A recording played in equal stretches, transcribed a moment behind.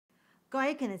各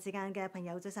位權能時間嘅朋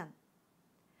友早晨，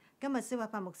今日蕭偉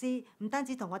柏牧師唔單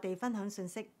止同我哋分享信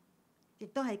息，亦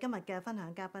都係今日嘅分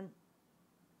享嘉賓。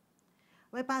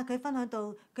偉伯佢分享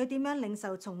到佢點樣領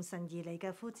受從神而嚟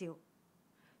嘅呼召，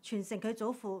傳承佢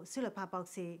祖父蕭律柏博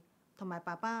士同埋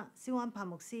爸爸蕭安柏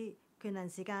牧師權能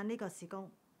時間呢個事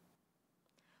工，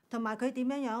同埋佢點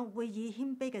樣會以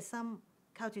謙卑嘅心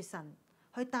靠住神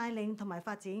去帶領同埋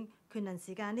發展權能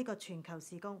時間呢個全球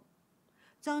事工，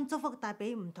將祝福帶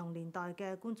俾唔同年代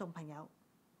嘅觀眾朋友。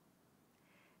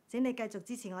請你繼續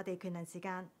支持我哋權能時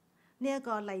間呢一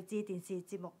個勵志電視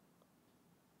節目。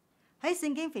喺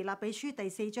聖經腓立比書第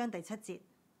4章第7節，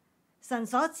神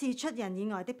所賜出人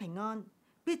以外的平安，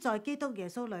必在基督耶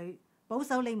穌裏保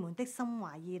守你們的心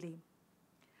懷意念。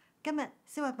今日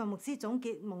蕭偉柏牧師總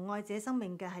結蒙愛者生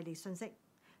命嘅系列信息，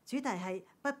主題係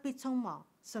不必匆忙，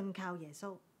信靠耶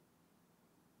穌。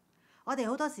我哋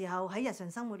好多時候喺日常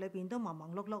生活裏邊都忙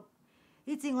忙碌碌，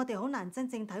以致我哋好難真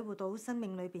正體會到生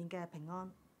命裏邊嘅平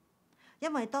安。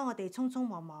因為當我哋匆匆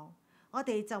忙忙，我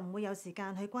哋就唔會有時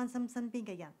間去關心身邊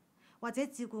嘅人，或者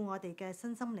照顧我哋嘅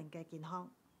身心靈嘅健康。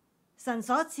神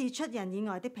所賜出人以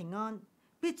外的平安，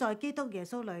必在基督耶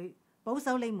穌裏保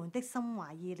守你們的心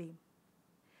懷意念。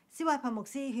蕭偉柏牧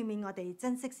師勸勉我哋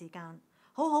珍惜時間，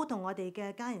好好同我哋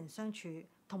嘅家人相處，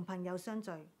同朋友相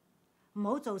聚，唔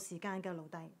好做時間嘅奴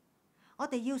隸。我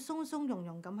哋要鬆鬆容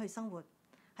容咁去生活，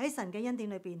喺神嘅恩典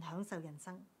裏邊享受人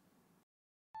生。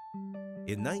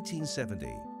In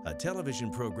 1970, a television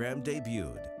program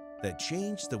debuted that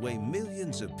changed the way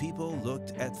millions of people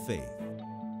looked at faith.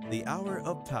 The Hour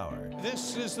of Power.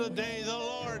 This is the day the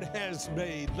Lord has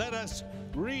made. Let us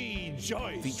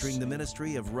rejoice. Featuring the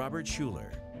ministry of Robert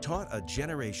Schuller, taught a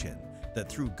generation that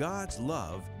through God's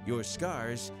love, your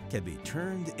scars can be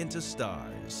turned into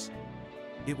stars.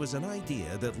 It was an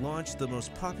idea that launched the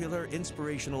most popular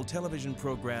inspirational television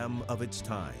program of its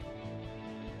time.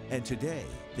 And today,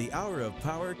 the Hour of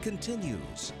Power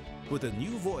continues with a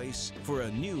new voice for a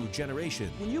new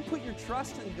generation. When you put your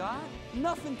trust in God,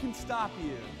 nothing can stop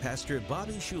you. Pastor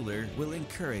Bobby Schuller will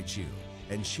encourage you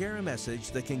and share a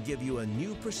message that can give you a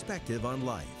new perspective on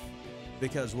life.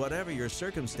 Because whatever your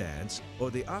circumstance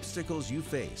or the obstacles you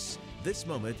face, this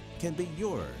moment can be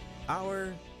your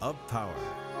Hour of Power.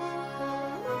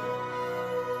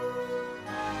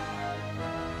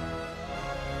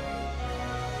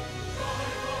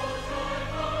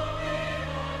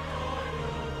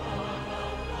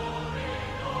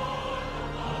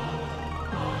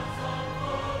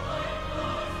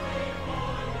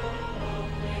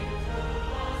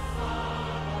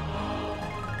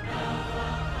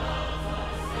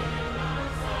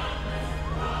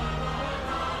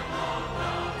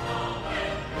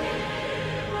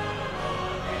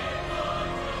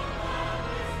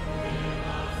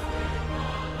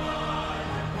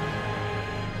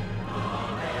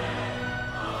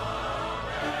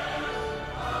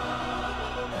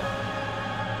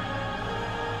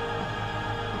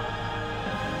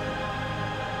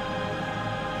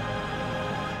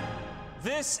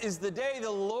 This is the day the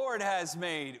Lord has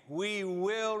made. We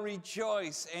will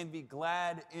rejoice and be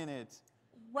glad in it.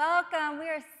 Welcome. We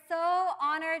are so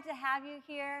honored to have you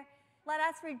here. Let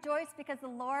us rejoice because the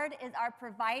Lord is our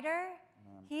provider.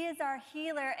 Amen. He is our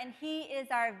healer, and He is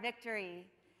our victory.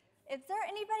 Is there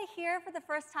anybody here for the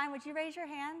first time? Would you raise your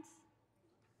hand?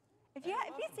 If you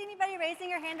see anybody raising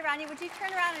your hand around you, would you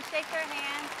turn around and shake their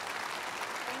hand?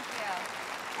 Thank you.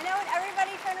 I know, would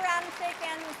everybody turn around and shake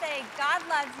hands and say, God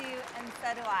loves you, and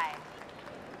so do I.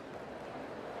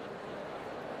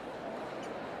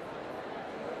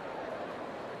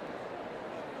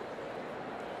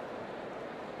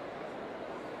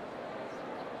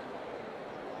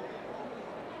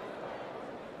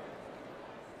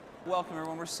 Welcome,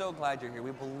 everyone. We're so glad you're here.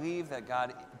 We believe that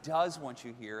God does want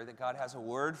you here, that God has a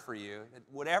word for you, that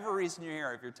whatever reason you're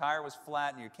here, if your tire was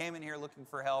flat and you came in here looking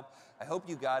for help, I hope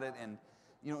you got it. And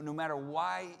no matter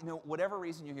why, whatever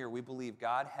reason you're here, we believe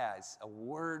God has a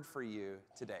word for you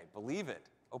today. Believe it.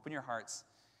 Open your hearts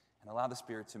and allow the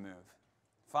Spirit to move.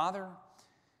 Father,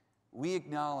 we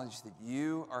acknowledge that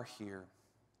you are here.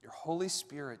 Your Holy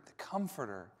Spirit, the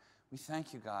Comforter, we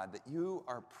thank you, God, that you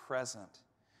are present.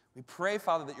 We pray,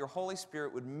 Father, that your Holy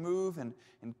Spirit would move and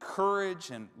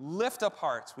encourage and lift up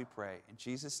hearts, we pray. In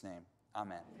Jesus' name,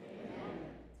 amen.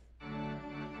 Amen.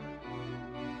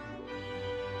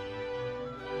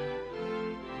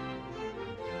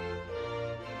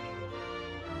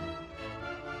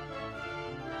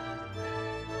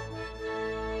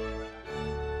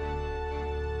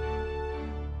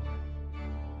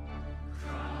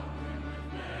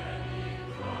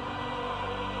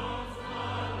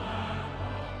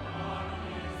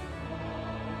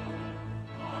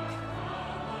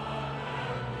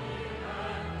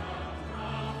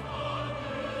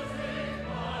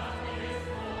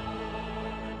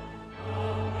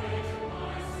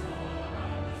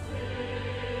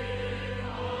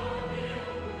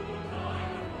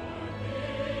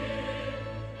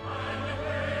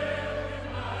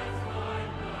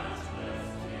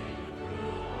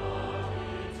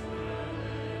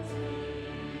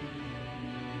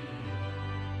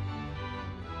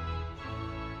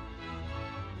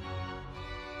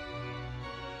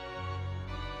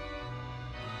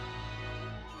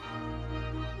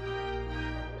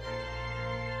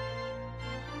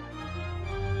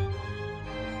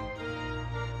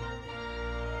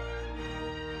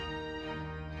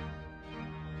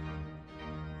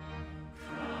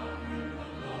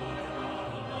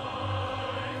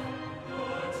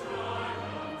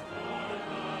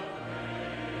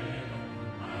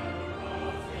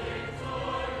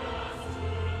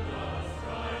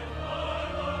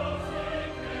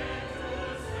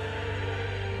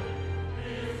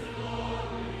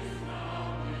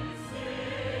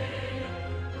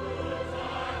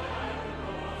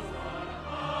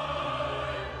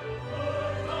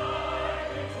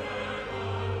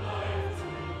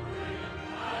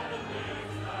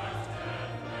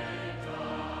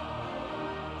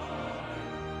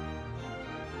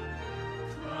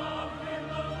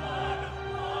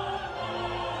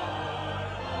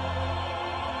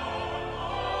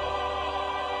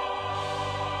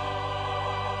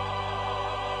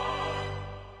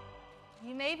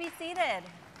 may be seated.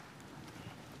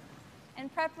 In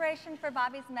preparation for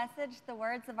Bobby's message, the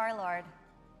words of our Lord.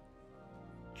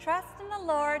 Trust in the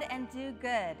Lord and do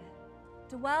good.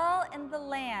 Dwell in the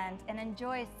land and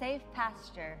enjoy safe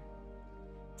pasture.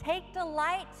 Take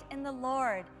delight in the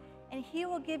Lord, and he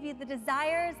will give you the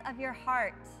desires of your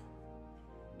heart.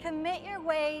 Commit your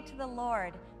way to the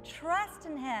Lord. Trust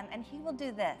in him, and he will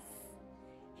do this.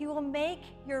 He will make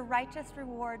your righteous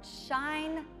reward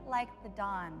shine like the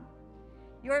dawn,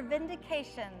 your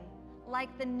vindication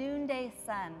like the noonday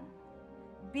sun.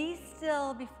 Be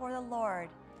still before the Lord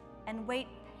and wait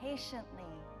patiently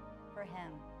for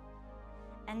him.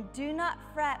 And do not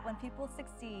fret when people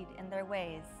succeed in their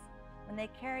ways, when they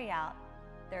carry out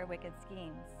their wicked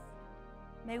schemes.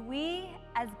 May we,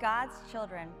 as God's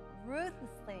children,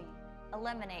 ruthlessly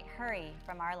eliminate hurry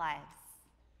from our lives.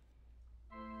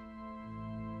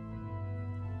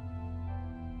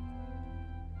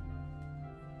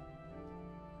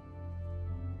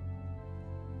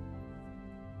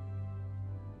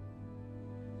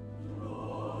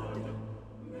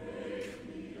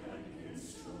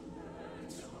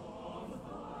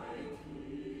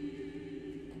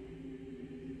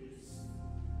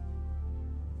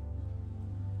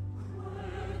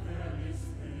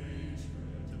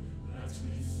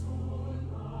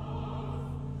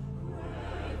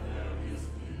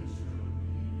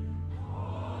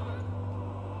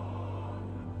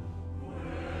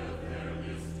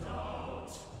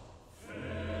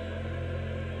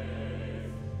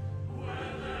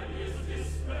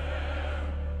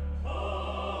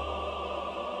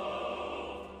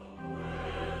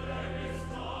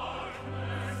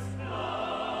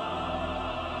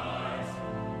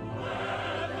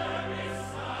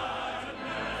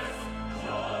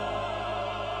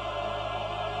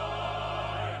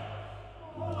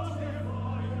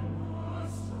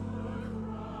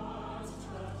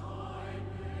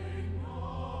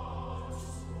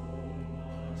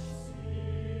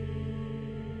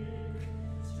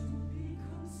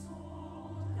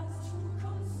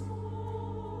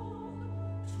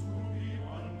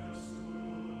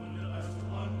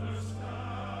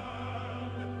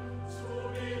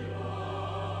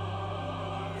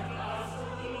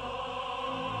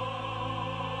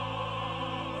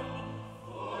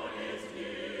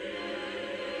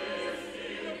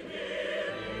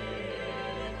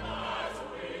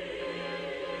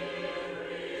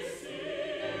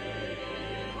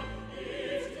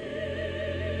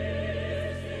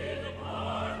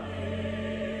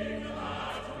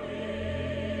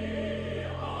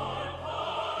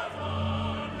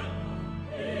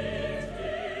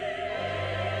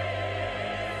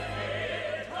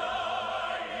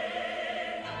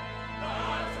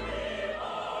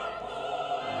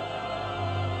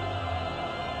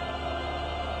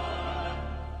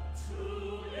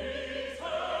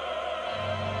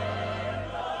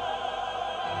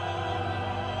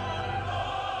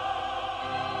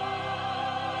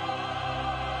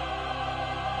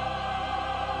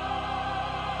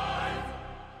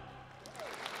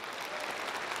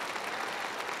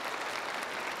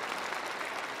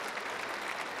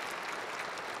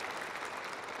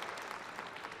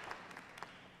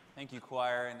 Thank you,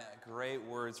 choir, and great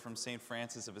words from St.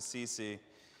 Francis of Assisi.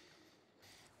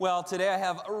 Well, today I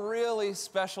have a really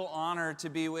special honor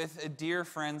to be with a dear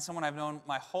friend, someone I've known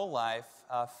my whole life.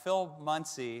 Phil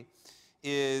Muncy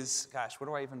is, gosh, where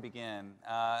do I even begin?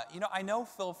 I know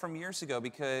Phil from years ago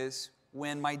because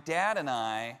when my dad and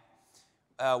I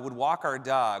would walk our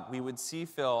dog, we would see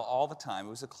Phil all the time. He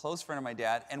was a close friend of my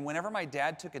dad, and whenever my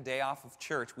dad took a day off of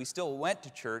church, we still went to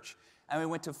church, and we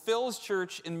went to Phil's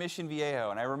church in Mission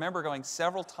Viejo, and I remember going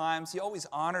several times. He always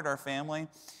honored our family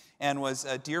and was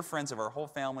dear friends of our whole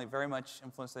family, very much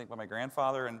influenced, I think, by my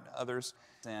grandfather and others.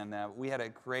 And we had a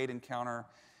great encounter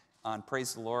on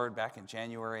Praise the Lord back in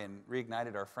January and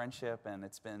reignited our friendship, and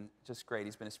it's been just great.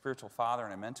 He's been a spiritual father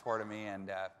and a mentor to me,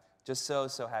 and just so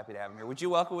happy to have him here. Would you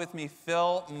welcome with me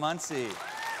Phil Muncy?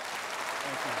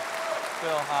 Thank you.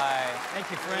 Phil, hi. Thank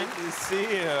you, friend. Good to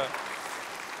see you.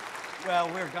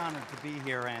 Well, we're honored to be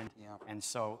here, and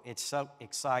so it's so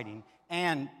exciting.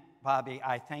 And, Bobby,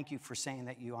 I thank you for saying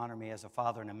that you honor me as a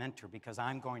father and a mentor, because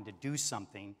I'm going to do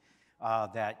something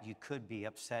that you could be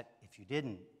upset if you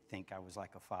didn't think I was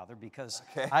like a father, because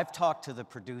I've talked to the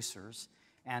producers,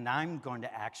 and I'm going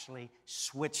to actually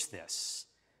switch this.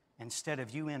 Instead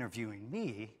of you interviewing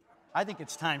me, I think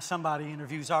it's time somebody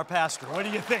interviews our pastor. What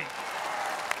do you think?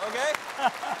 Okay.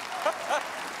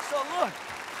 So look,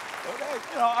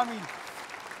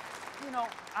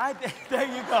 there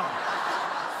you go.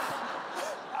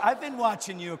 I've been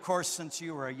watching you, of course, since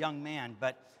you were a young man,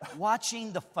 but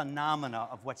watching the phenomena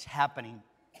of what's happening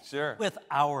Sure. with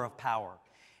hour of power.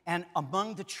 And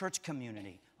among the church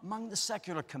community, among the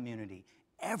secular community,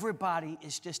 everybody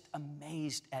is just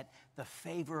amazed at the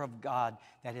favor of God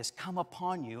that has come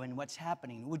upon you and what's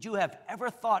happening. Would you have ever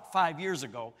thought 5 years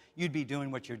ago you'd be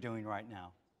doing what you're doing right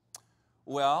now?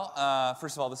 Well,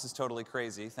 first of all, this is totally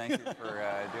crazy. Thank you for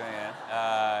doing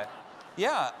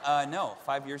it. No,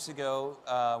 5 years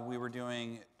ago, we were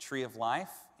doing Tree of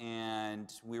Life,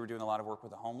 and we were doing a lot of work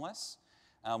with the homeless.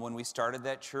 When we started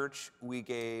that church, we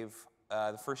gave,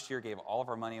 the first year, gave all of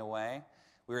our money away.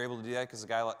 We were able to do that because a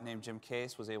guy named Jim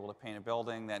Case was able to paint a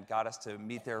building that got us to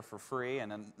meet there for free,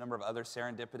 and a number of other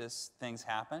serendipitous things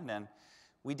happened. And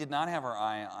we did not have our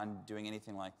eye on doing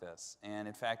anything like this. And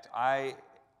in fact, I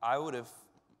would have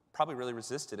probably really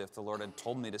resisted if the Lord had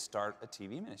told me to start a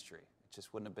TV ministry. It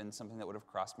just wouldn't have been something that would have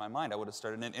crossed my mind. I would have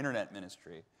started an internet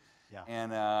ministry,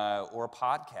 and or a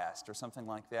podcast or something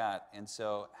like that. And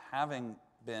so, having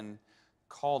been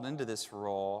called into this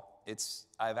role,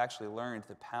 I've actually learned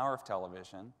the power of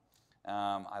television.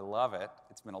 I love it.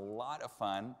 It's been a lot of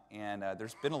fun, and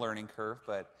there's been a learning curve,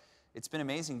 but it's been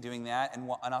amazing doing that, and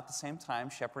at the same time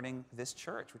shepherding this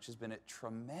church, which has been a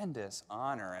tremendous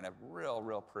honor and a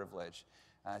real privilege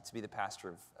to be the pastor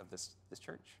of this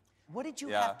church. What did you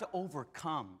have to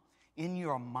overcome in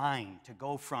your mind to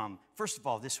go from, first of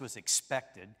all, this was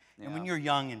expected, and when you're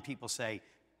young and people say,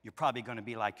 you're probably going to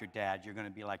be like your dad, you're going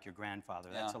to be like your grandfather,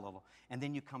 that's a little, and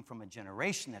then you come from a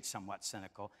generation that's somewhat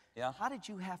cynical. How did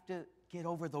you have to get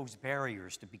over those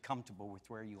barriers to be comfortable with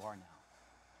where you are now?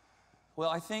 Well,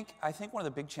 I think one of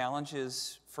the big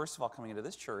challenges, first of all, coming into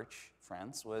this church,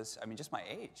 friends, was, just my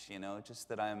age, just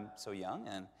that I'm so young,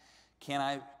 and can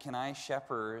I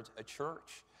shepherd a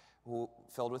church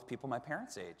filled with people my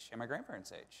parents' age and my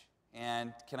grandparents' age?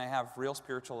 And can I have real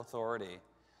spiritual authority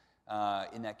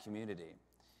in that community?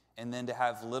 And then to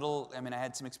have I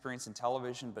had some experience in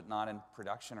television, but not in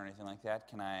production or anything like that.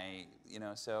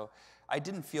 So I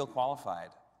didn't feel qualified.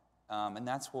 And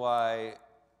that's why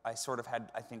I sort of had,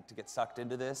 I think, to get sucked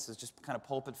into this. It's just kind of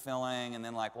pulpit filling, and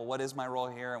then like, well, what is my role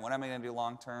here, and what am I going to do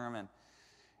long term?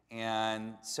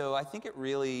 And so I think it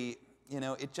really,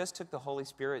 it just took the Holy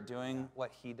Spirit doing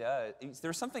what He does.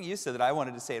 There's something you said that I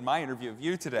wanted to say in my interview of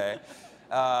you today,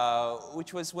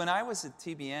 which was when I was at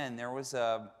TBN, there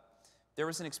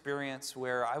was an experience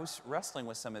where I was wrestling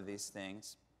with some of these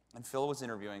things, and Phil was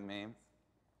interviewing me,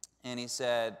 and he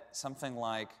said something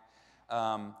like,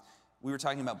 we were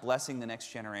talking about blessing the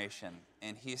next generation,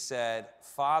 and he said,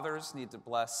 fathers need to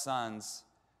bless sons,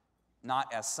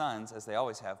 not as sons, as they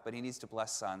always have, but he needs to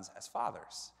bless sons as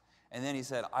fathers. And then he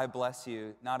said, I bless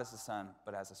you, not as a son,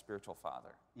 but as a spiritual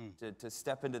father, to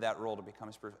step into that role, to become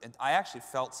a spiritual. And I actually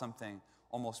felt something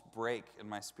almost break in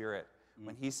my spirit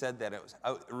when he said that. It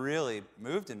really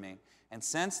moved in me. And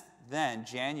since then,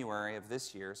 January of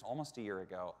this year, so almost a year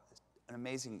ago, an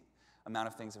amazing amount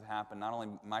of things have happened. Not only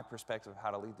my perspective of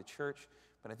how to lead the church,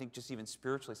 but I think just even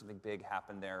spiritually something big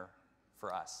happened there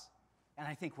for us. And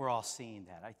I think we're all seeing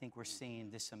that. I think we're seeing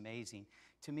this amazing.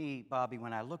 To me, Bobby,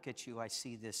 when I look at you, I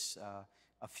see this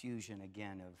a fusion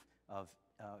again of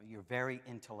you're very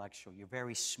intellectual, you're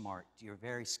very smart, you're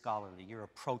very scholarly, your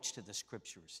approach to the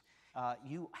scriptures.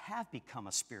 You have become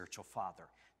a spiritual father,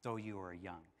 though you are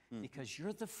young, because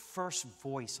you're the first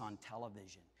voice on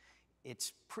television.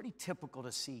 It's pretty typical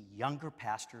to see younger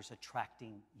pastors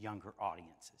attracting younger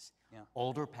audiences,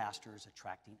 older pastors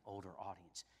attracting older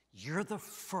audience. You're the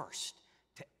first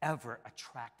to ever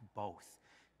attract both,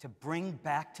 to bring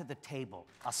back to the table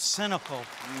a cynical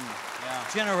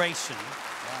generation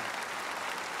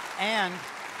and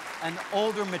an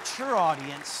older, mature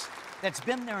audience that's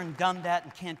been there and done that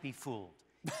and can't be fooled.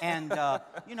 And,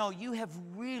 you have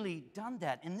really done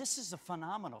that. And this is a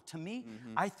phenomenal. To me,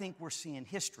 I think we're seeing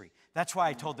history. That's why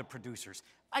I told the producers,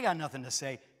 I got nothing to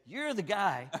say. You're the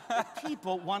guy that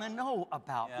people want to know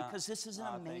about because this is an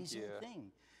amazing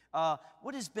thing.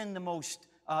 What has been the most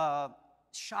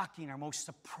shocking or most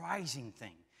surprising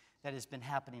thing that has been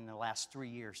happening in the last 3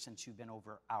 years since you've been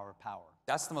over our power?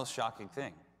 That's the most shocking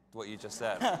thing, what you just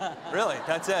said. Really,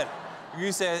 that's it.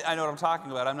 You say, I know what I'm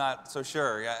talking about, I'm not so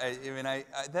sure.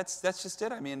 That's just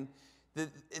it. I mean,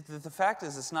 the fact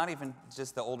is, it's not even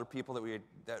just the older people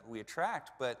that we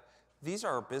attract, but these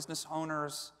are business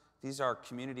owners, these are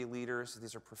community leaders,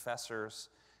 these are professors,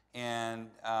 and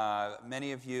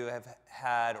many of you have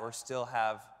had or still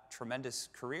have tremendous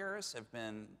careers, have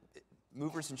been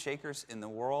movers and shakers in the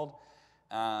world.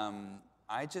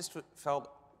 I just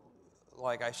felt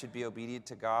like I should be obedient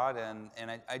to God,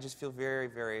 and I just feel very,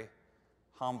 very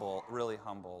humble, really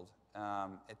humbled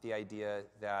at the idea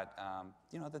that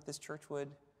that this church would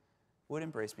would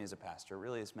embrace me as a pastor. It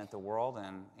really has meant the world,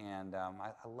 and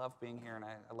I love being here, and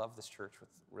I love this church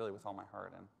with all my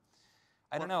heart. And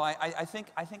I don't know. I think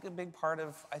a big part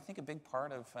of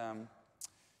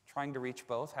trying to reach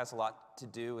both has a lot to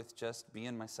do with just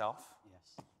being myself.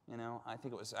 Yes. You know, I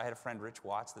had a friend, Rich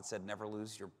Watts, that said, "Never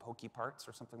lose your pokey parts,"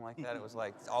 or something like that. It was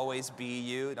like, always be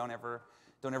you. Don't ever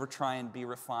try and be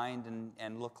refined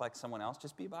and look like someone else.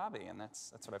 Just be Bobby, and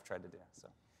that's what I've tried to do. So.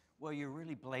 Well, you're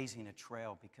really blazing a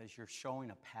trail because you're showing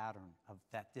a pattern of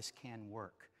that this can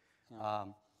work. Yeah.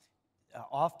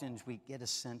 Often we get a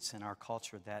sense in our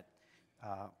culture that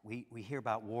we hear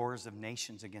about wars of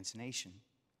nations against nation,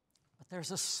 but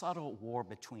there's a subtle war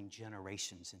between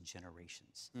generations and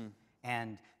generations.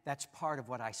 And that's part of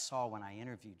what I saw when I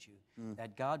interviewed you,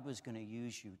 that God was going to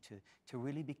use you to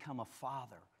really become a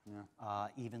father,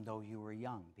 even though you were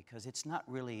young, because it's not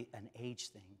really an age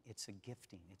thing, it's a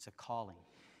gifting, it's a calling.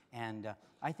 And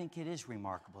I think it is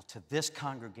remarkable to this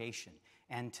congregation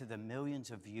and to the millions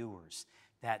of viewers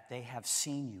that they have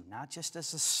seen you, not just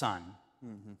as a son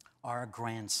or a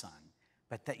grandson,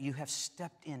 but that you have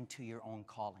stepped into your own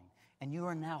calling. And you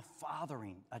are now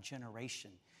fathering a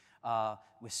generation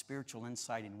with spiritual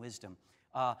insight and wisdom.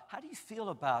 How do you feel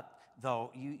about,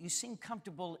 though, you seem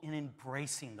comfortable in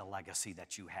embracing the legacy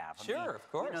that you have? I mean, Of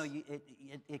course. You know,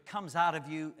 it comes out of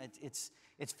you.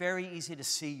 It's very easy to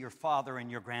see your father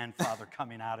and your grandfather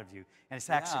coming out of you, and it's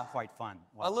actually quite fun.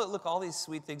 Well, look, all these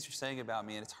sweet things you're saying about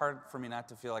me, and it's hard for me not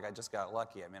to feel like I just got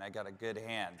lucky. I mean, I got a good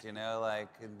hand, you know, like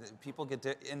people get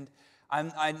to, and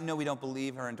I know we don't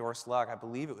believe or endorse luck. I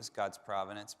believe it was God's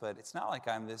providence, but it's not like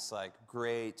I'm this like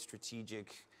great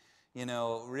strategic, you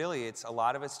know, really a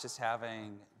lot of it's just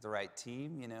having the right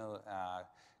team, you know,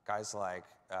 guys like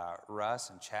Russ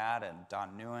and Chad and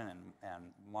Don Newen and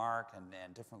Mark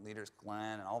and different leaders,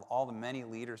 Glenn, and all the many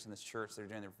leaders in this church that are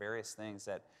doing their various things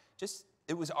that just,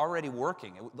 it was already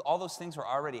working. All those things were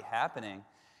already happening.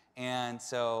 And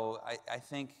so I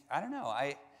think, I don't know,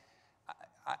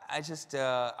 I just,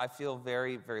 I feel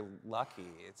very, very lucky.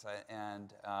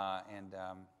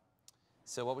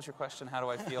 So what was your question? How do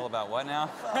I feel about what now?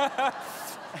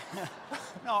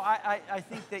 No, I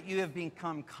think that you have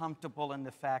become comfortable in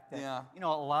the fact that, you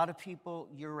know, a lot of people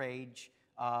your age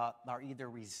are either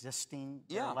resisting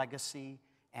their legacy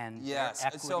and their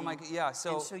equity. And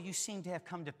so you seem to have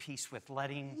come to peace with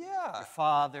letting your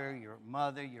father, your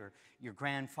mother, your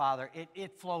grandfather,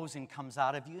 it flows and comes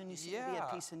out of you, and you seem to be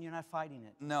at peace and you're not fighting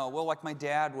it. No, well, like my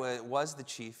dad was the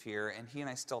chief here, and he and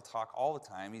I still talk all the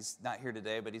time. He's not here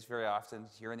today, but he's very often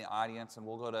here in the audience, and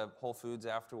we'll go to Whole Foods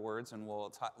afterwards, and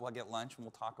we'll get lunch, and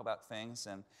we'll talk about things.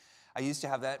 And I used to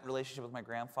have that relationship with my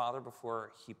grandfather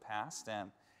before he passed, and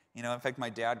you know, in fact, my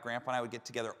dad, Grandpa, and I would get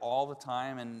together all the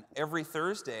time, and every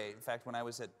Thursday, in fact, when I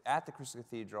was at the Crystal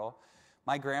Cathedral,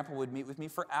 my grandpa would meet with me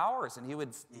for hours, and he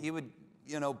would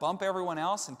you know, bump everyone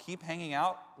else and keep hanging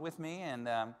out with me, and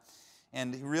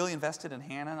he really invested in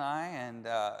Hannah and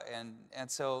I, and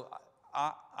so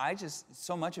I just,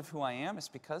 so much of who I am is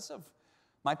because of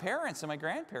my parents and my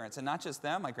grandparents, and not just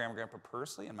them, my grandma, grandpa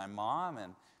Persley, and my mom,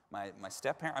 and my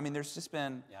step-parent. I mean, there's just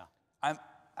been,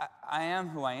 I am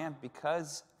who I am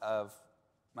because of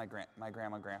my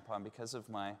grandma, grandpa, and because of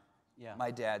my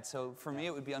dad. So for me,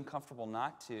 it would be uncomfortable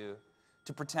not to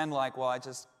pretend like, well, I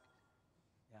just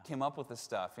came up with this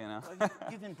stuff, you know. Well,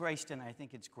 you've embraced it, and I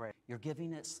think it's great. You're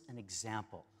giving us an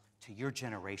example to your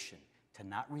generation to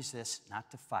not resist, not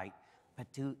to fight,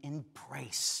 but to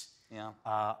embrace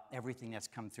everything that's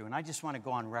come through. And I just want to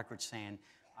go on record saying,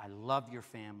 I love your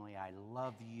family, I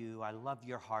love you, I love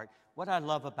your heart. What I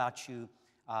love about you,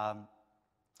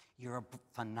 you're a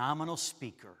phenomenal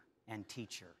speaker and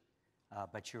teacher,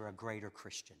 but you're a greater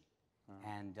Christian.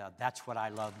 And that's what I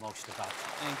love most about you.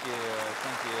 Thank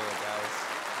you,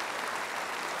 guys.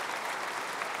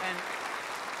 And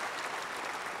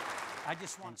I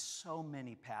just want so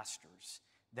many pastors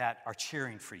that are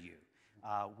cheering for you.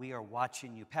 We are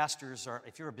watching you. Pastors are,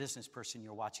 if you're a business person,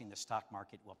 you're watching the stock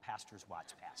market. Well, pastors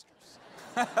watch pastors.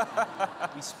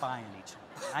 We spy on each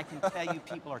other. I can tell you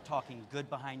people are talking good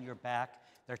behind your back.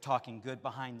 They're talking good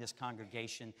behind this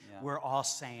congregation. We're all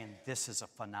saying this is a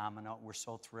phenomenon. We're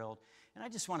so thrilled. And I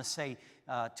just want to say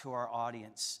to our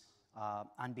audience,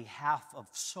 on behalf of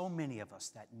so many of us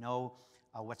that know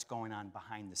what's going on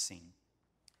behind the scene,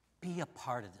 be a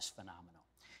part of this phenomenon.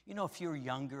 You know, if you're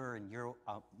younger and you're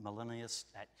a millennialist,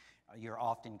 that you're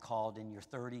often called in your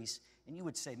 30s, and you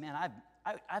would say, man,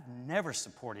 I've never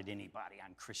supported anybody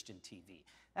on Christian TV.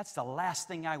 That's the last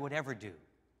thing I would ever do.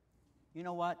 You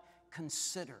know what?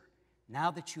 Consider,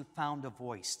 now that you've found a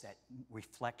voice that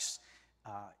reflects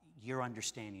your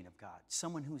understanding of God,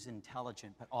 someone who's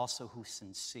intelligent but also who's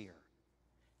sincere,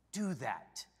 do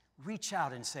that. Reach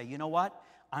out and say, you know what?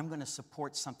 I'm going to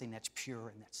support something that's pure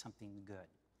and that's something good.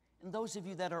 And those of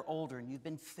you that are older and you've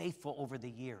been faithful over the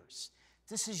years,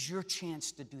 this is your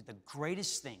chance to do the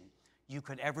greatest thing you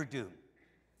could ever do,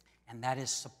 and that is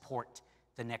support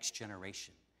the next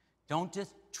generation. Don't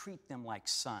just treat them like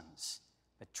sons,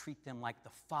 but treat them like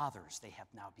the fathers they have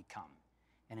now become.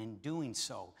 And in doing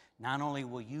so, not only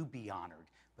will you be honored,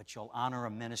 but you'll honor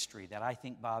a ministry that I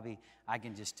think, Bobby, I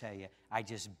can just tell you, I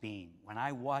just beam. When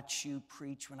I watch you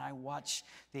preach, when I watch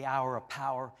the Hour of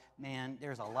Power, man,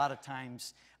 there's a lot of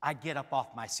times I get up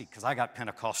off my seat because I got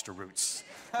Pentecostal roots.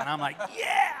 And I'm like,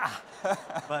 yeah!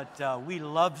 But we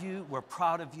love you, we're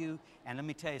proud of you, and let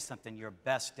me tell you something, your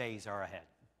best days are ahead.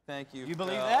 Thank you. You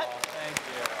believe Phil. that? Thank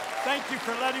you. Thank you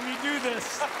for letting me do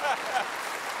this.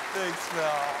 Thanks, Phil.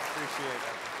 Appreciate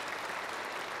it.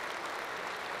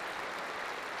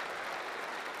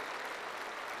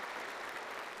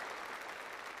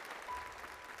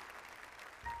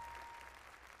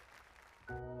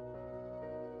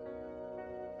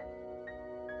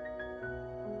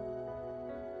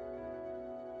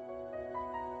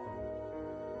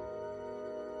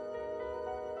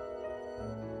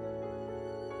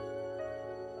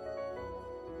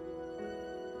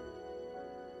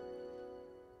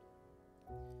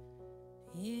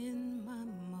 In my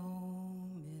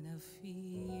moment of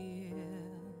fear,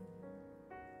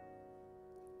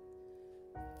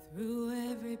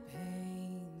 through every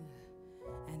pain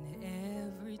and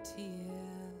every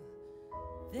tear,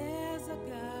 there's a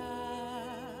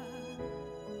God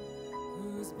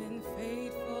who's been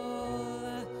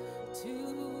faithful to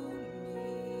me.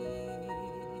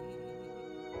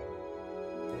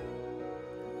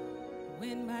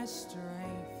 When my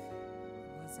strength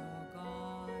was all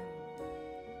gone,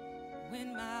 when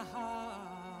my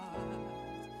heart,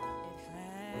 it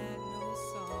had no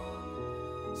song,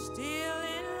 still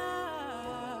in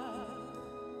love,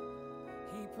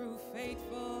 he proved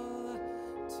faithful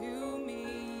to me.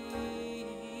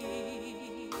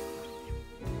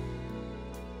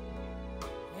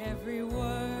 Every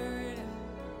word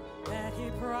that he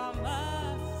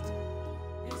promised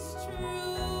is true,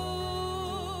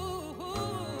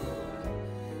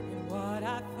 and what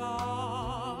I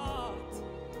thought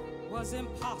was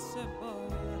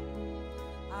impossible,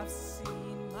 I've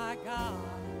seen my God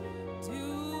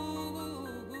do,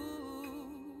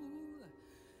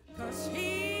 'cause he's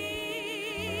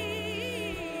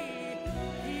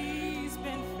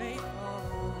been faithful.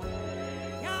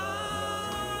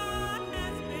 God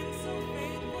has been so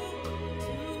faithful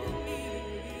to me.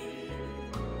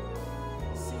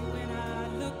 See, when I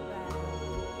look back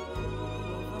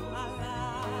over my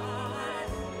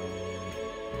life,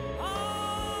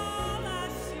 all I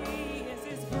see is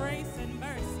his grace and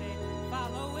mercy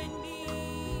following me.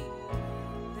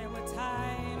 There were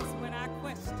times when I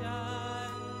questioned,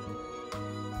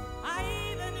 I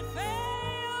even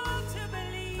failed to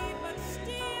believe, but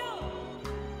still,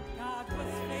 God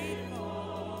was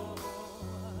faithful.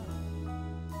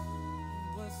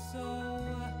 He was so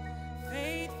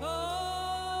faithful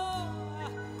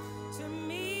to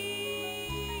me.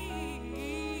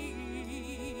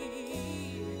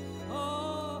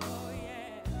 Oh,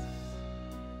 yes.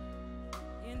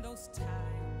 In those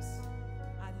times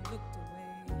I looked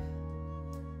away,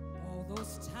 all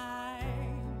those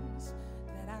times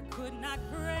that I could not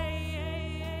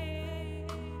pray,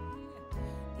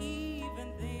 even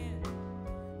then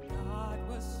God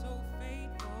was so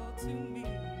faithful to me.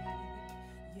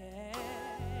 Yes.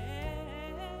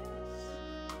 And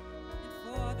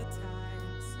for the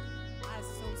times I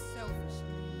so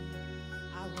selfishly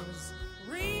I was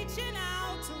reaching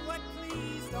out to what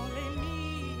pleased only me,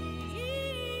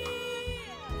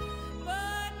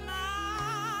 but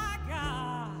my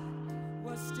God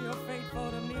was still faithful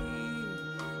to me.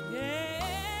 Yeah.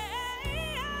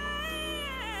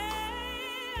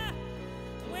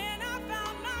 When I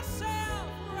found myself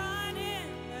running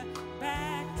back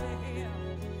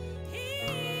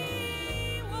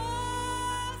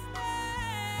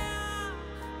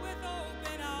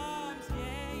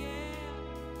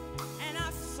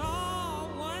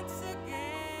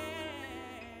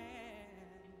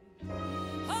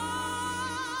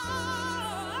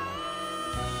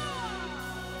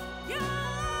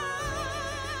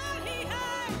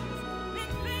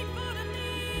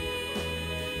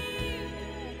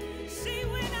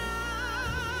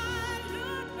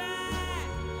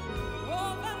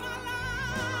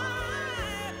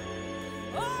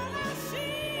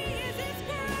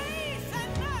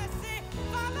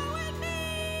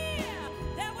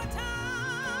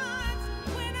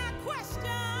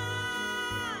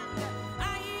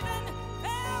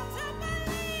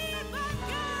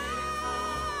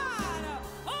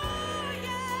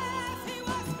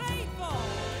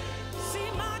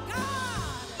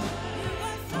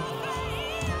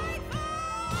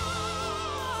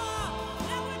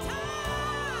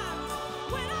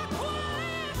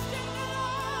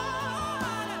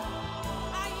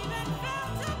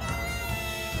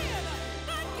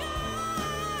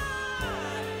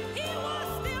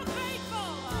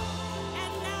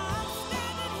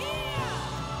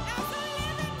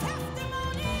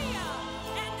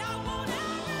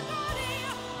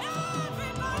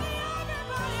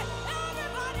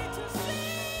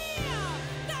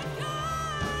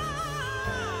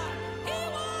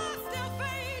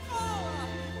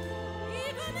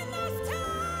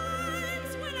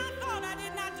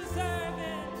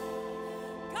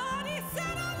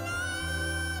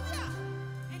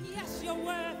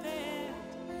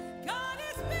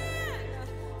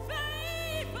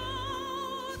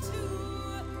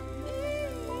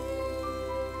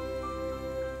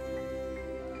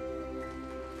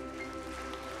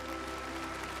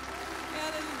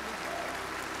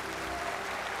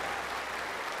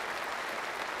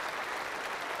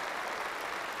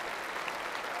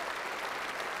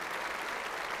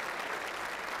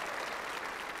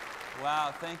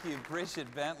Wow, thank you,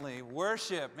 Bridget Bentley.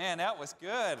 Worship, man, that was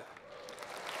good.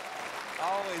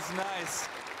 Always nice.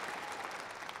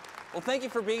 Well, thank you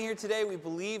for being here today. We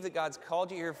believe that God's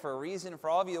called you here for a reason. For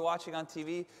all of you watching on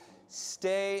TV,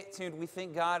 stay tuned. We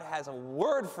think God has a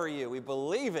word for you. We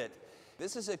believe it.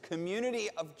 This is a community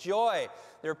of joy.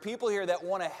 There are people here that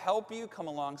want to help you, come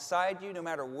alongside you, no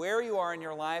matter where you are in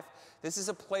your life. This is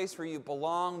a place where you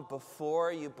belong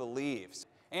before you believe.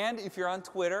 And if you're on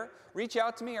Twitter, reach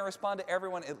out to me. I respond to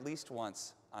everyone at least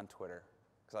once on Twitter,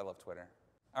 because I love Twitter.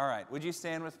 All right, would you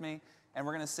stand with me? And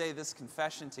we're going to say this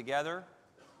confession together.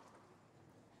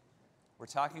 We're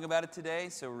talking about it today,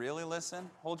 so really listen.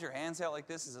 Hold your hands out like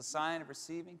this as a sign of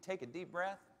receiving. Take a deep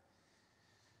breath.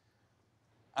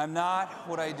 I'm not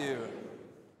what I do.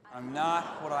 I'm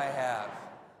not what I have.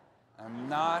 I'm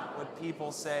not what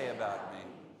people say about me.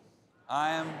 I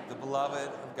am the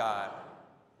beloved of God.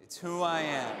 It's who I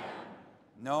am.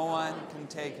 No one can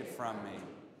take it from me.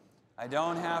 I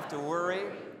don't have to worry.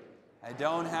 I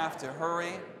don't have to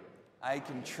hurry. I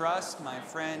can trust my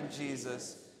friend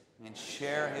Jesus and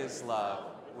share his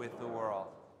love with the world.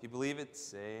 If you believe it,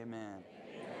 say amen.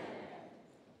 Amen.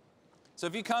 So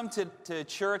if you come to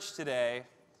church today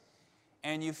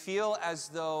and you feel as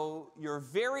though you're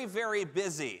very, very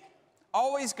busy,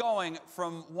 always going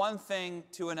from one thing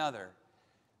to another,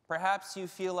 perhaps you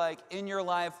feel like in your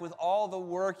life with all the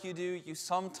work you do, you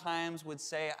sometimes would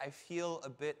say, I feel a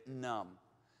bit numb.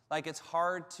 Like it's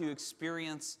hard to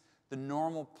experience the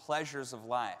normal pleasures of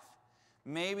life.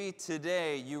 Maybe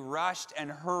today you rushed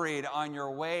and hurried on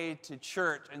your way to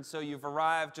church, and so you've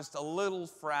arrived just a little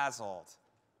frazzled.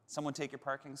 Someone take your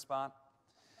parking spot?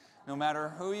 No matter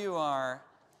who you are,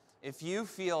 if you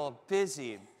feel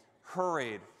busy,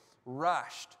 hurried,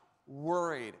 rushed,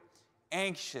 worried,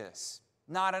 anxious,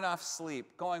 not enough sleep,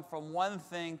 going from one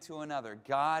thing to another,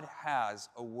 God has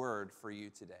a word for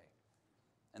you today.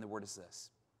 And the word is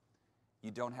this: you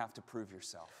don't have to prove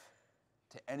yourself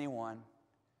to anyone.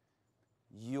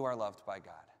 You are loved by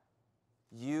God.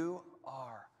 You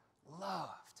are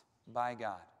loved by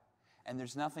God. And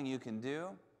there's nothing you can do,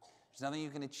 there's nothing you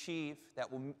can achieve that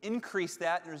will increase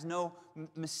that. There's no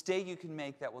mistake you can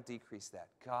make that will decrease that.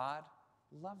 God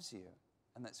loves you.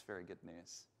 And that's very good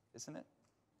news, isn't it?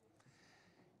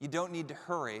 You don't need to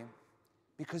hurry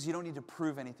because you don't need to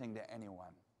prove anything to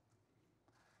anyone.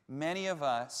 Many of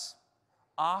us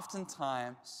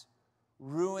oftentimes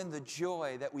ruin the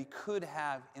joy that we could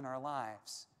have in our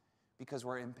lives because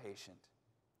we're impatient.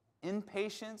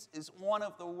 Impatience is one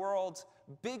of the world's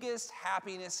biggest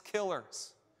happiness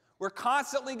killers. We're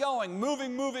constantly going,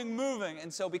 moving.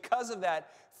 And so because of that,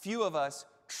 few of us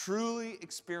truly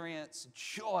experience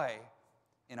joy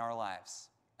in our lives.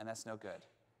 And that's no good.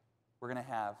 We're going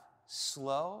to have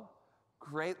slow,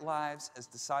 great lives as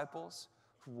disciples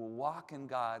who will walk in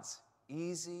God's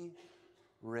easy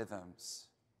rhythms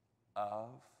of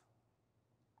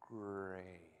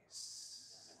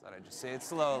grace. Thought I'd just say it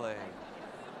slowly.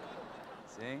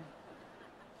 See?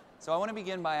 So I want to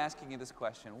begin by asking you this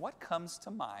question. What comes to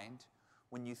mind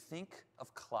when you think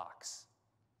of clocks?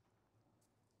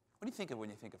 What do you think of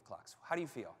when you think of clocks? How do you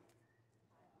feel?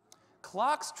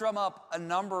 Clocks drum up a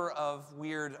number of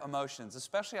weird emotions,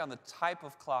 especially on the type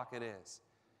of clock it is.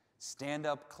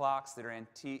 Stand-up clocks that are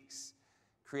antiques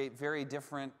create very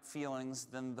different feelings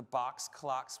than the box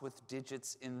clocks with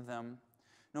digits in them.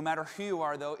 No matter who you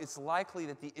are, though, it's likely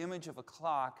that the image of a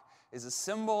clock is a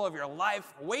symbol of your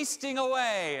life wasting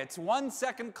away. It's 1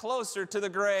 second closer to the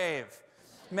grave.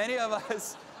 Many of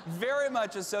us very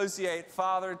much associate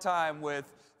Father Time with,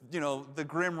 the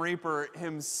Grim Reaper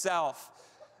himself.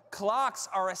 Clocks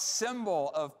are a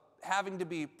symbol of having to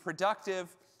be productive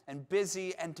and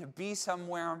busy and to be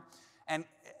somewhere.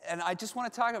 And I just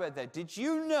want to talk about that. Did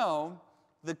you know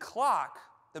the clock,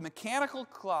 the mechanical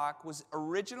clock, was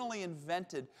originally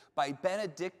invented by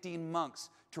Benedictine monks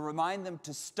to remind them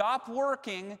to stop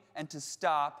working and to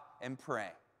stop and pray?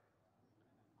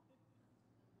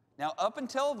 Now, up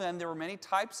until then, there were many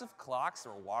types of clocks.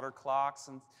 There were water clocks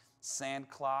and sand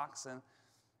clocks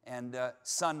and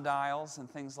sundials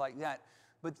and things like that.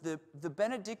 But the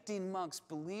Benedictine monks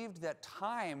believed that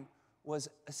time was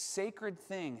a sacred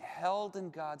thing held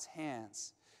in God's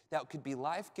hands that could be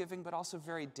life-giving but also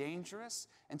very dangerous,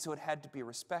 and so it had to be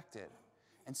respected.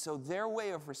 And so their way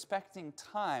of respecting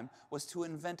time was to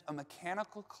invent a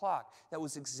mechanical clock that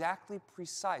was exactly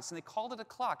precise. And they called it a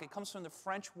clock. It comes from the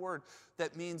French word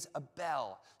that means a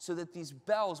bell, so that these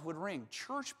bells would ring,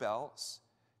 church bells,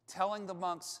 telling the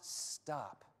monks,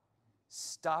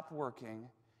 stop working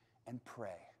and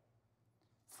pray.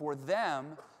 For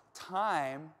them,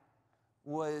 time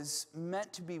was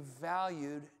meant to be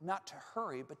valued, not to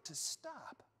hurry, but to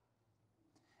stop.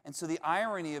 And so the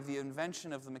irony of the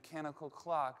invention of the mechanical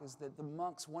clock is that the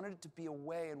monks wanted it to be a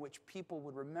way in which people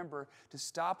would remember to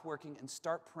stop working and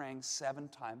start praying 7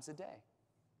 times a day.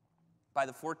 By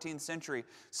the 14th century,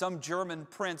 some German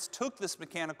prince took this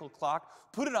mechanical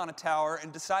clock, put it on a tower,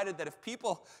 and decided that if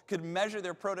people could measure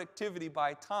their productivity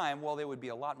by time, well, they would be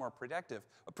a lot more productive,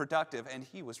 and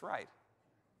he was right.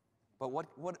 But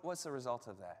what's the result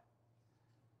of that?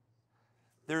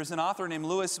 There's an author named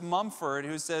Lewis Mumford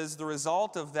who says the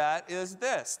result of that is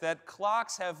this, that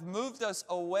clocks have moved us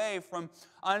away from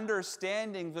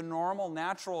understanding the normal,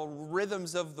 natural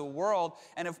rhythms of the world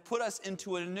and have put us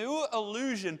into a new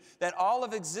illusion that all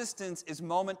of existence is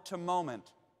moment to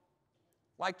moment.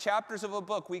 Like chapters of a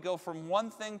book, we go from one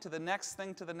thing to the next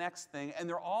thing to the next thing, and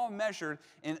they're all measured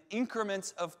in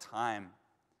increments of time.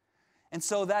 And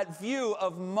so that view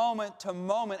of moment to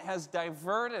moment has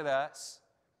diverted us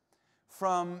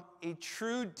from a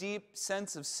true, deep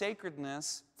sense of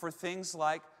sacredness for things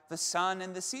like the sun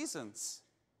and the seasons.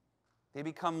 They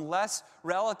become less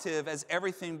relative as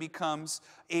everything becomes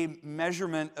a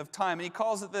measurement of time. And he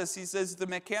calls it this. He says, the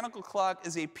mechanical clock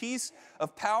is a piece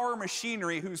of power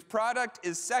machinery whose product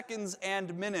is seconds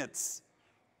and minutes.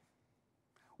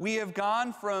 We have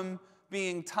gone from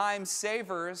being time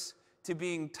savers to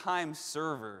being time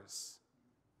servers.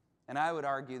 And I would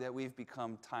argue that we've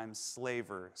become time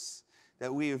slavers,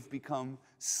 that we have become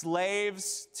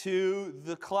slaves to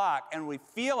the clock, and we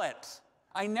feel it.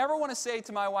 I never want to say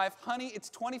to my wife, honey, it's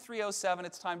 23:07,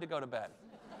 it's time to go to bed.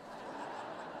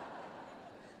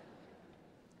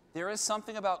 There is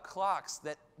something about clocks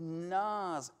that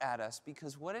gnaws at us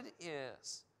because what it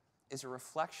is a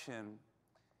reflection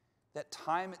that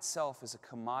time itself is a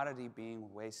commodity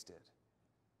being wasted.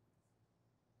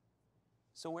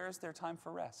 So where is there time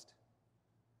for rest?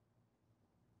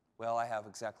 Well, I have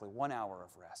exactly 1 hour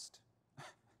of rest.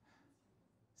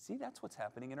 See, that's what's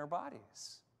happening in our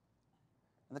bodies.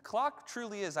 And the clock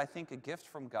truly is, I think, a gift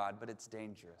from God, but it's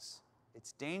dangerous.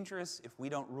 It's dangerous if we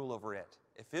don't rule over it.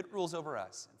 If it rules over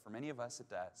us, and for many of us it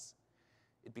does,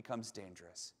 it becomes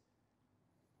dangerous.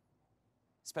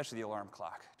 Especially the alarm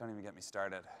clock. Don't even get me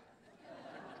started.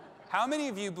 How many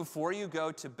of you, before you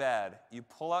go to bed, you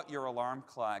pull out your alarm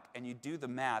clock and you do the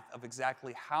math of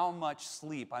exactly how much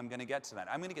sleep I'm going to get tonight?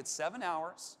 I'm going to get 7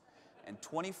 hours and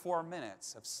 24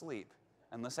 minutes of sleep.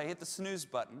 Unless I hit the snooze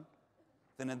button,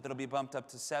 then it'll be bumped up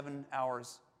to 7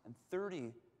 hours and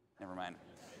 30. Never mind.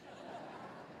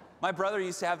 My brother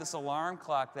used to have this alarm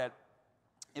clock that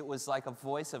it was like a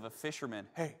voice of a fisherman.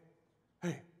 Hey,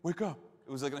 wake up.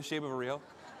 It was like in the shape of a reel.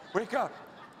 Wake up.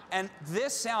 And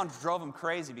this sound drove him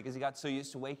crazy because he got so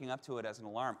used to waking up to it as an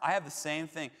alarm. I have the same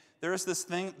thing. There is this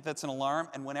thing that's an alarm,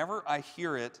 and whenever I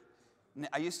hear it,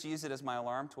 I used to use it as my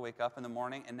alarm to wake up in the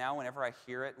morning, and now whenever I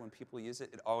hear it, when people use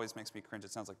it, it always makes me cringe.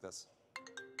 It sounds like this.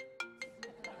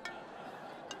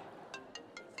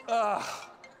 Ugh.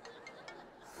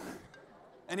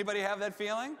 Anybody have that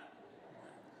feeling?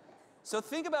 So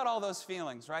think about all those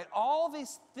feelings, right? All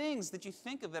these things that you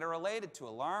think of that are related to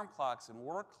alarm clocks and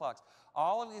work clocks,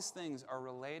 all of these things are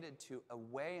related to a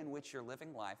way in which you're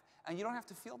living life, and you don't have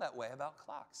to feel that way about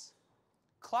clocks.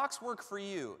 Clocks work for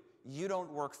you. You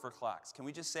don't work for clocks. Can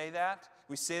we just say that? Can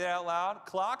we say that out loud?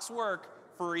 Clocks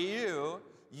work for you.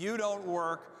 You don't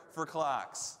work for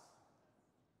clocks.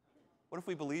 What if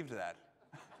we believed that?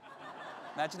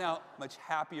 Imagine how much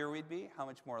happier we'd be, how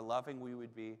much more loving we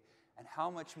would be, and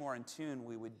how much more in tune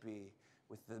we would be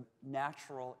with the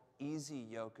natural, easy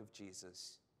yoke of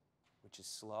Jesus, which is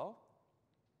slow,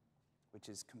 which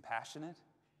is compassionate,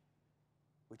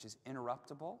 which is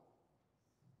interruptible.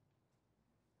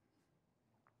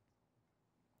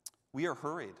 We are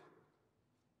hurried.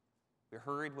 We're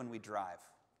hurried when we drive.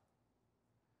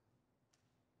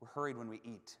 We're hurried when we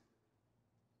eat.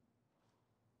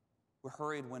 We're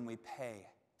hurried when we pay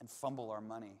and fumble our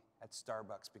money at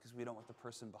Starbucks because we don't want the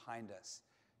person behind us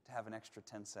to have an extra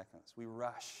 10 seconds. We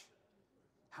rush.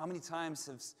 How many times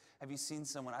have you seen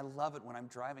someone, I love it when I'm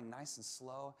driving nice and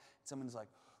slow, and someone's like,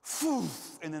 phew,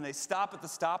 and then they stop at the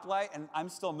stoplight, and I'm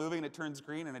still moving, and it turns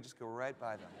green, and I just go right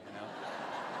by them, you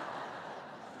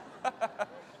know?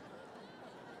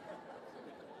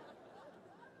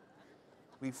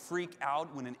 We freak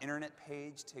out when an internet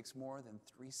page takes more than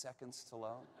 3 seconds to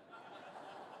load.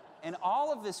 And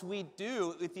all of this we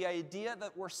do with the idea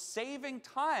that we're saving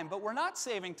time, but we're not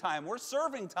saving time, we're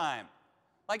serving time.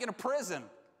 Like in a prison.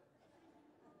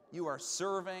 You are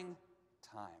serving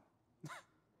time.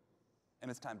 And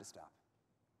it's time to stop.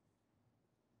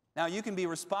 Now, you can be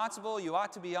responsible, you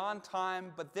ought to be on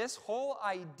time, but this whole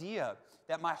idea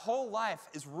that my whole life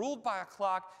is ruled by a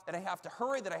clock, that I have to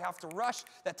hurry, that I have to rush,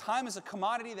 that time is a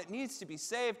commodity that needs to be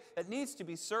saved, that needs to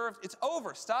be served, it's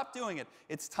over. Stop doing it.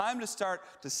 It's time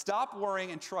to stop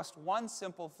worrying and trust one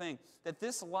simple thing, that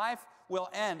this life will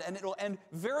end, and it will end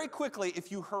very quickly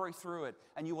if you hurry through it,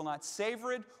 and you will not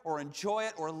savor it or enjoy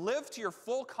it or live to your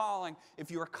full calling if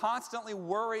you are constantly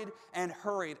worried and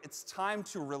hurried. It's time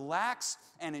to relax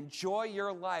and enjoy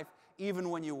your life even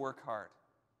when you work hard.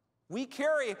 We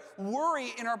carry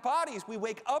worry in our bodies. We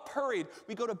wake up hurried.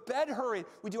 We go to bed hurried.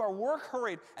 We do our work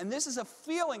hurried. And this is a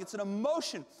feeling, it's an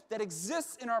emotion that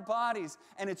exists in our bodies,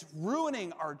 and it's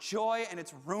ruining our joy and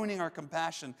it's ruining our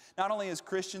compassion. Not only as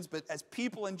Christians, but as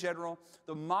people in general,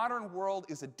 the modern world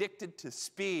is addicted to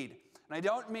speed. And I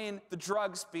don't mean the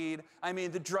drug speed, I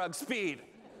mean the drug speed.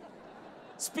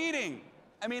 Speeding.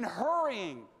 I mean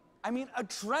hurrying. I mean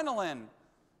adrenaline.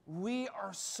 We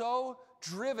are so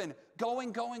driven,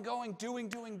 going, doing,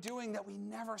 that we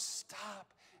never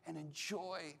stop and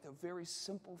enjoy the very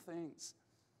simple things,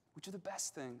 which are the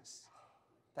best things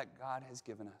that God has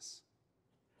given us.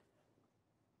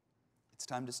 It's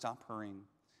time to stop hurrying.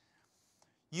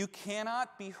 You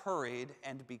cannot be hurried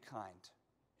and be kind.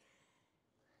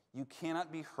 You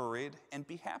cannot be hurried and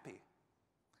be happy.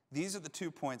 These are the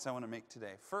 2 points I want to make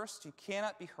today. First, you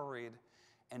cannot be hurried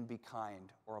and be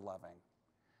kind or loving.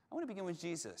 I want to begin with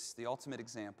Jesus, the ultimate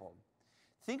example.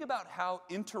 Think about how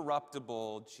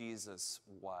interruptible Jesus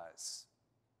was.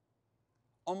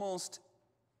 Almost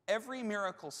every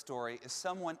miracle story is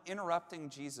someone interrupting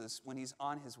Jesus when he's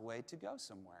on his way to go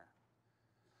somewhere.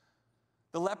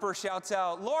 The leper shouts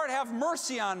out, "Lord, have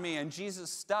mercy on me," and Jesus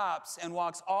stops and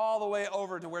walks all the way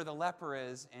over to where the leper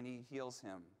is, and he heals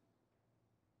him.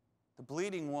 The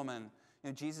bleeding woman,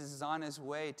 Jesus is on his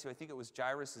way to, I think it was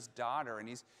Jairus' daughter, and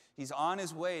he's on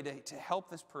his way to help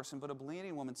this person, but a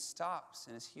bleeding woman stops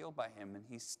and is healed by him, and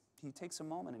he takes a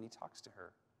moment and he talks to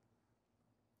her.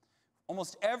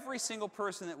 Almost every single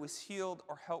person that was healed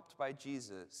or helped by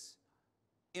Jesus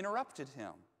interrupted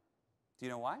him. Do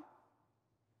you know why?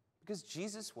 Because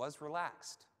Jesus was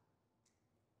relaxed.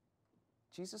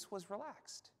 Jesus was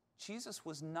relaxed. Jesus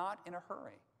was not in a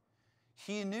hurry.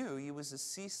 He knew he was a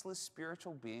ceaseless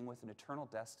spiritual being with an eternal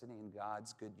destiny in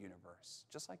God's good universe,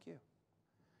 just like you.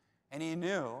 And he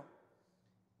knew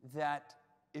that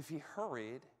if he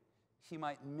hurried, he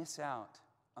might miss out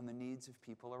on the needs of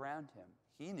people around him.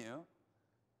 He knew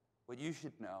what you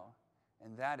should know,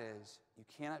 and that is you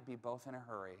cannot be both in a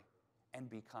hurry and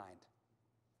be kind.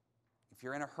 If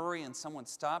you're in a hurry and someone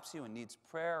stops you and needs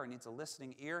prayer or needs a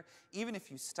listening ear, even if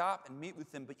you stop and meet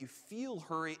with them, but you feel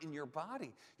hurry in your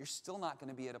body, you're still not going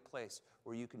to be at a place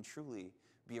where you can truly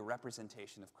be a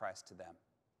representation of Christ to them.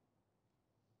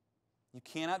 You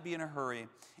cannot be in a hurry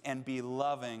and be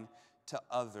loving to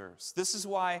others. This is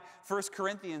why 1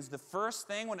 Corinthians, the first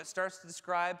thing when it starts to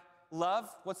describe love,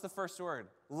 what's the first word?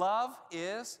 Love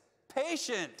is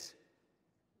patient.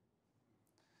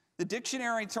 The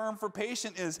dictionary term for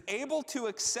patient is able to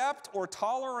accept or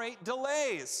tolerate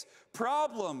delays,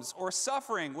 problems, or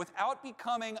suffering without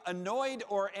becoming annoyed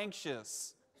or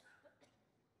anxious.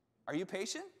 Are you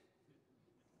patient?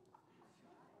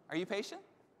 Are you patient?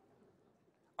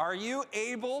 Are you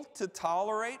able to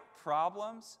tolerate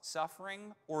problems,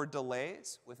 suffering, or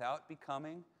delays without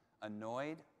becoming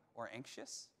annoyed or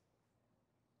anxious?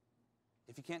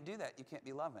 If you can't do that, you can't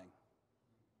be loving,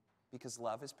 because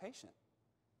love is patient.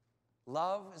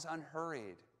 Love is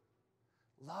unhurried.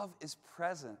 Love is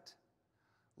present.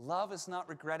 Love is not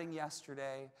regretting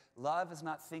yesterday. Love is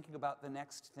not thinking about the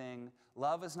next thing.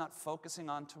 Love is not focusing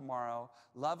on tomorrow.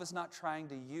 Love is not trying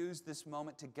to use this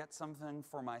moment to get something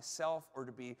for myself or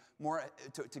to be more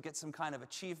to get some kind of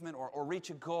achievement or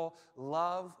reach a goal.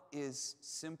 Love is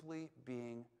simply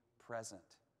being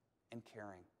present and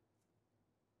caring.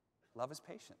 Love is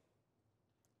patient.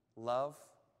 Love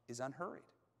is unhurried.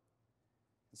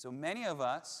 And so many of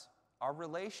us, our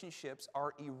relationships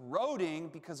are eroding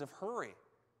because of hurry.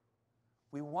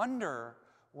 We wonder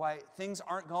why things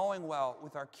aren't going well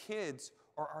with our kids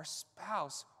or our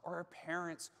spouse or our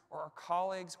parents or our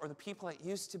colleagues or the people that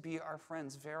used to be our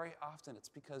friends. Very often it's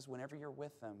because whenever you're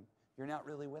with them, you're not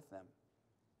really with them.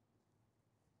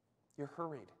 You're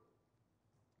hurried.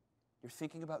 You're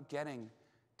thinking about getting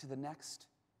to the next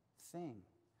thing.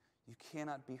 You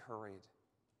cannot be hurried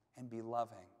and be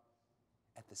loving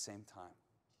at the same time.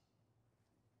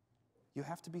 You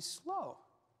have to be slow.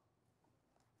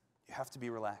 You have to be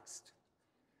relaxed.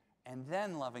 And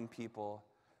then loving people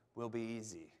will be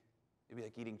easy. It'll be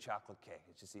like eating chocolate cake.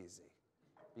 It's just easy.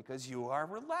 Because you are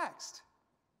relaxed.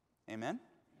 Amen?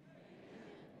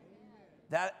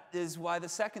 That is why the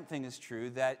second thing is true,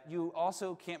 that you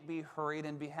also can't be hurried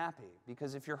and be happy.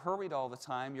 Because if you're hurried all the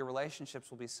time, your relationships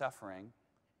will be suffering.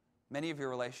 Many of your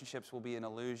relationships will be an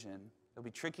illusion. You'll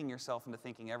be tricking yourself into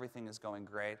thinking everything is going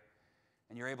great,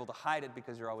 and you're able to hide it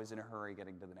because you're always in a hurry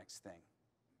getting to the next thing.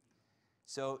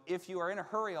 So if you are in a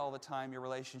hurry all the time, your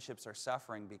relationships are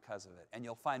suffering because of it. And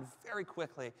you'll find very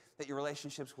quickly that your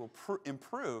relationships will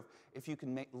improve if you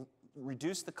can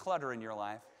reduce the clutter in your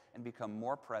life and become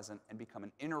more present and become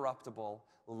an interruptible,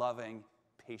 loving,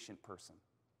 patient person.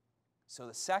 So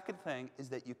the second thing is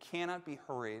that you cannot be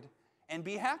hurried and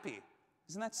be happy.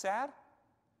 Isn't that sad?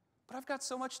 But I've got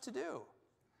so much to do.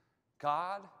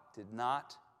 God did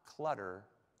not clutter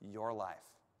your life.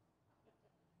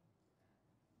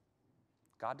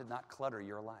 God did not clutter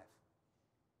your life.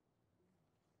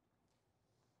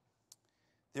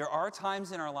 There are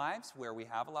times in our lives where we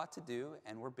have a lot to do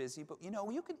and we're busy, but you know,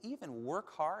 you can even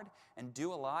work hard and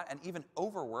do a lot and even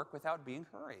overwork without being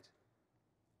hurried.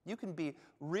 You can be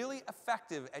really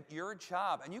effective at your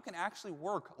job and you can actually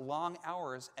work long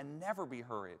hours and never be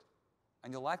hurried.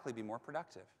 And you'll likely be more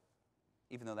productive,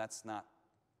 even though that's not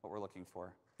what we're looking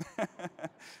for.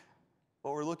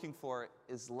 What we're looking for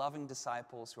is loving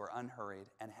disciples who are unhurried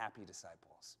and happy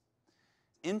disciples.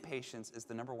 Impatience is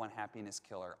the #1 happiness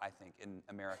killer, I think, in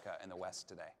America and the West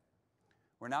today.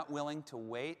 We're not willing to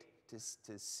wait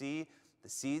to see the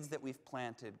seeds that we've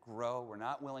planted grow. We're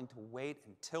not willing to wait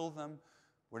and till them.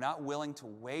 We're not willing to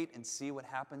wait and see what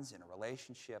happens in a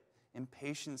relationship.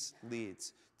 Impatience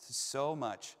leads to so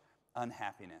much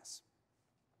unhappiness.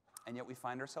 And yet we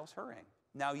find ourselves hurrying.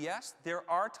 Now, yes, there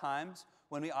are times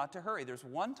when we ought to hurry. There's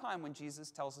one time when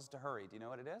Jesus tells us to hurry. Do you know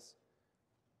what it is?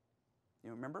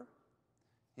 You remember?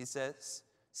 He says,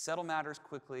 settle matters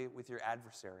quickly with your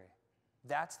adversary.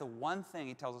 That's the one thing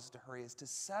he tells us to hurry, is to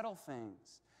settle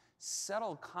things,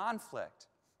 settle conflict,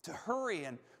 to hurry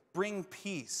and bring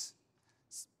peace.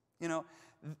 You know,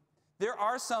 there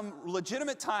are some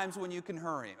legitimate times when you can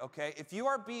hurry, okay? If you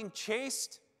are being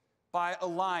chased by a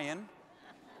lion,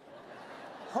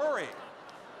 hurry.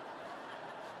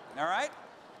 All right?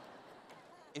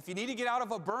 If you need to get out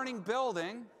of a burning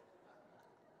building,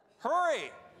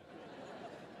 hurry.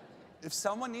 If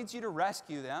someone needs you to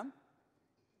rescue them,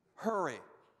 hurry.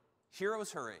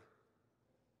 Heroes hurry.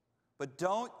 But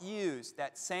don't use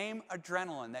that same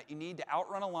adrenaline that you need to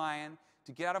outrun a lion,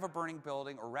 to get out of a burning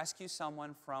building, or rescue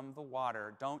someone from the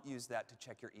water. Don't use that to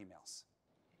check your emails.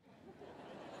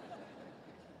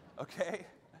 Okay?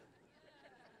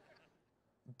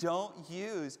 Don't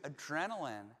use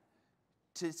adrenaline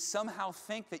to somehow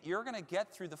think that you're going to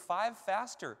get through the 5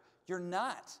 faster. You're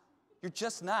not. You're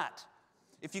just not.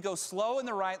 If you go slow in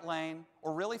the right lane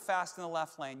or really fast in the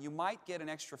left lane, you might get an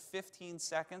extra 15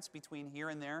 seconds between here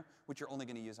and there, which you're only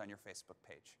going to use on your Facebook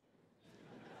page.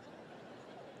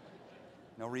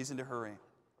 No reason to hurry.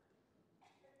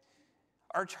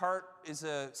 Arch Hart is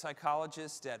a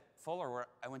psychologist at Fuller, where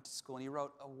I went to school, and he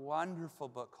wrote a wonderful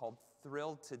book called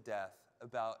Thrilled to Death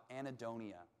about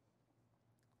anhedonia.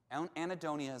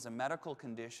 Anhedonia is a medical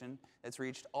condition that's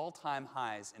reached all-time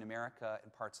highs in America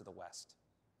and parts of the West.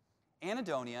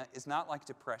 Anhedonia is not like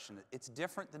depression. It's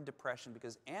different than depression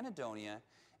because anhedonia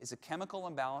is a chemical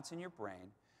imbalance in your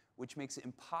brain which makes it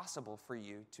impossible for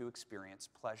you to experience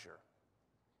pleasure.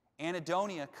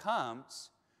 Anhedonia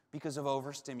comes because of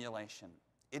overstimulation.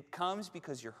 It comes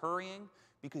because you're hurrying,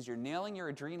 because you're nailing your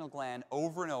adrenal gland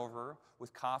over and over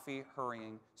with coffee,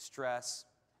 hurrying, stress,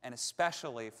 and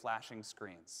especially flashing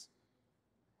screens.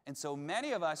 And so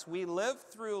many of us, we live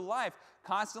through life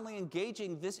constantly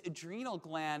engaging this adrenal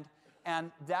gland,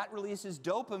 and that releases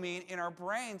dopamine in our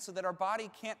brain so that our body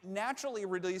can't naturally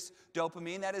release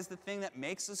dopamine. That is the thing that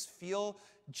makes us feel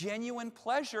genuine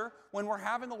pleasure when we're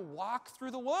having a walk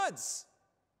through the woods.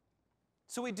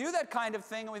 So we do that kind of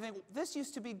thing and we think, this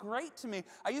used to be great to me.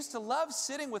 I used to love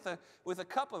sitting with a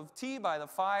cup of tea by the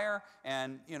fire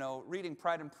and, you know, reading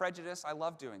Pride and Prejudice. I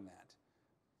love doing that.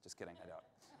 Just kidding, I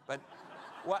don't.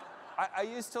 But I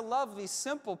used to love these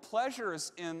simple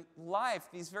pleasures in life,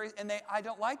 I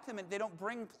don't like them, and they don't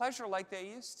bring pleasure like they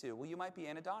used to. Well, you might be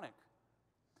anhedonic.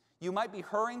 You might be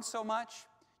hurrying so much,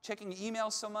 checking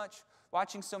emails so much,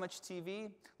 watching so much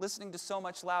TV, listening to so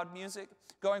much loud music,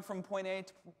 going from point A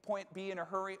to point B in a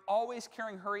hurry, always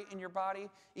carrying hurry in your body,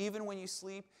 even when you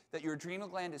sleep, that your adrenal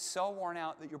gland is so worn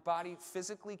out that your body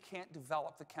physically can't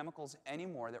develop the chemicals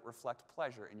anymore that reflect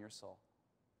pleasure in your soul.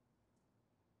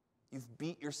 You've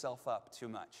beat yourself up too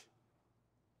much.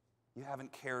 You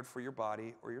haven't cared for your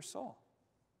body or your soul.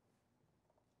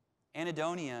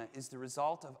 Anhedonia is the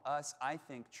result of us, I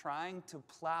think, trying to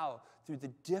plow through the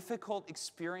difficult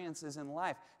experiences in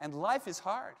life. And life is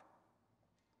hard.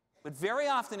 But very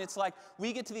often it's like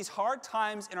we get to these hard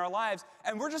times in our lives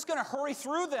and we're just going to hurry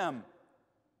through them.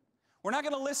 We're not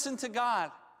going to listen to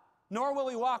God, nor will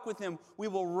we walk with Him. We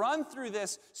will run through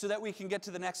this so that we can get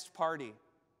to the next party.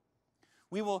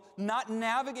 We will not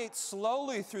navigate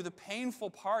slowly through the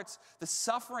painful parts, the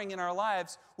suffering in our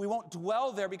lives. We won't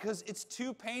dwell there because it's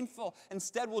too painful.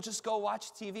 Instead, we'll just go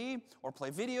watch TV or play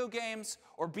video games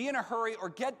or be in a hurry or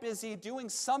get busy doing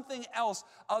something else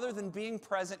other than being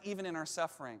present even in our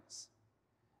sufferings.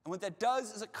 And what that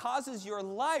does is it causes your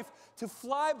life to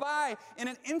fly by in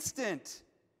an instant.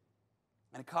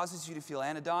 And it causes you to feel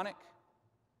anhedonic,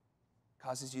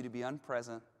 causes you to be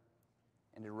unpresent,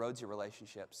 and erodes your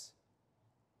relationships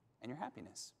and your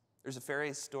happiness. There's a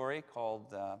fairy story called,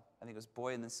 I think it was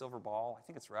Boy in the Silver Ball. I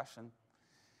think it's Russian.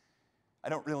 I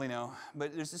don't really know.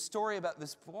 But there's a story about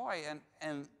this boy,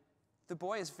 and the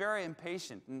boy is very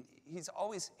impatient. And he's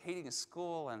always hating his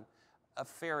school, and a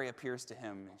fairy appears to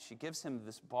him. And she gives him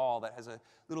this ball that has a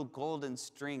little golden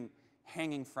string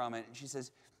hanging from it. And she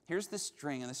says, here's the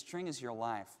string, and the string is your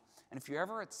life. And if you're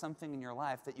ever at something in your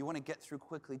life that you want to get through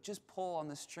quickly, just pull on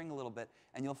the string a little bit,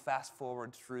 and you'll fast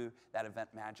forward through that event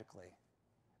magically.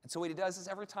 And so what he does is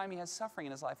every time he has suffering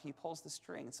in his life, he pulls the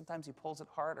string, and sometimes he pulls it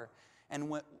harder.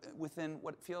 And within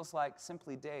what feels like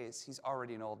simply days, he's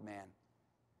already an old man.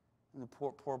 And the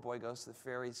poor boy goes to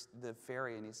the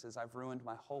fairy, and he says, I've ruined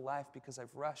my whole life because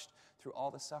I've rushed through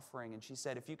all the suffering. And she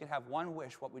said, if you could have one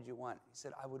wish, what would you want? He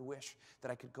said, I would wish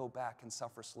that I could go back and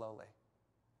suffer slowly.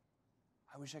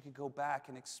 I wish I could go back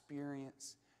and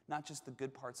experience not just the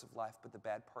good parts of life, but the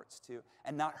bad parts too,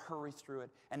 and not hurry through it,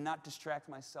 and not distract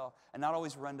myself, and not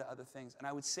always run to other things. And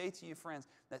I would say to you, friends,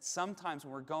 that sometimes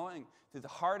when we're going through the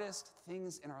hardest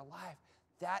things in our life,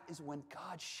 that is when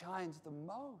God shines the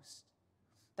most.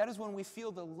 That is when we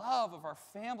feel the love of our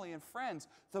family and friends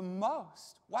the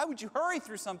most. Why would you hurry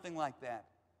through something like that?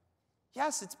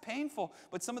 Yes, it's painful,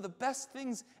 but some of the best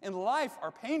things in life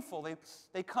are painful.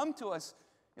 They come to us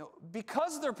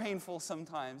because they're painful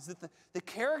sometimes, that the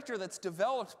character that's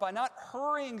developed by not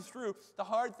hurrying through the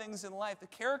hard things in life, the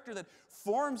character that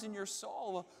forms in your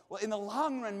soul will in the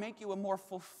long run make you a more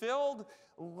fulfilled,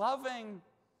 loving,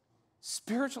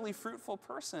 spiritually fruitful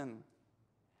person.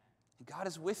 And God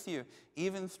is with you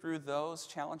even through those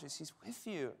challenges. He's with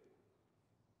you.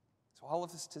 So all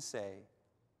of this to say,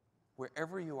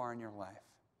 wherever you are in your life,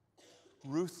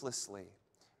 ruthlessly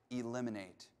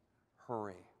eliminate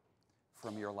hurry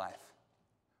from your life.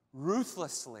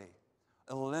 Ruthlessly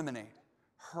eliminate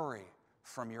hurry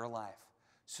from your life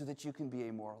so that you can be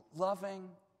a more loving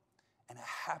and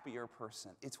a happier person.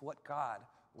 It's what God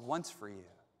wants for you.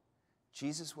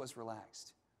 Jesus was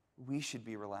relaxed. We should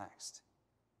be relaxed.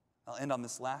 I'll end on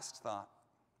this last thought.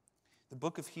 The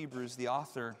book of Hebrews, the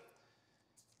author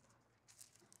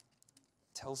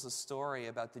tells a story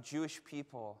about the Jewish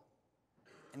people.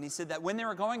 And he said that when they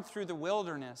were going through the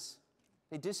wilderness,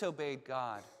 they disobeyed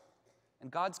God.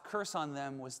 And God's curse on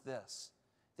them was this: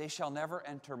 they shall never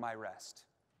enter my rest.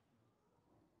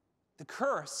 The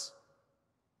curse,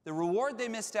 the reward they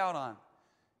missed out on, he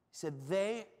said,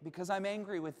 because I'm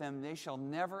angry with them, they shall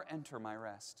never enter my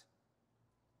rest.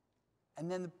 And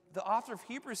then the author of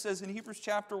Hebrews says in Hebrews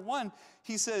chapter 1,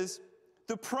 he says,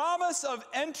 the promise of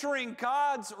entering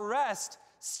God's rest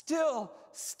still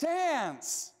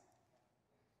stands.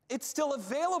 It's still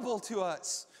available to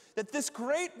us. That this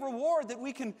great reward that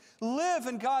we can live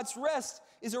in God's rest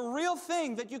is a real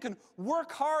thing, that you can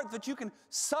work hard, that you can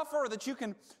suffer, that you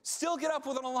can still get up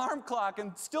with an alarm clock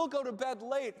and still go to bed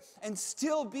late and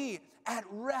still be at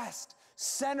rest,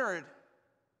 centered.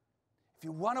 If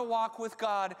you want to walk with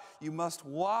God, you must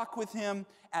walk with Him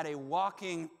at a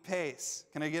walking pace.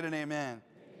 Can I get an amen?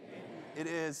 Amen. It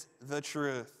is the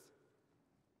truth.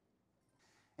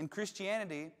 In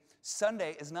Christianity,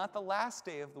 Sunday is not the last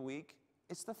day of the week.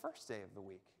 It's the first day of the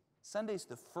week. Sunday's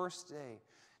the first day,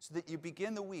 so that you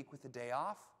begin the week with a day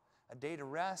off, a day to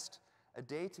rest, a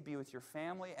day to be with your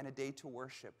family, and a day to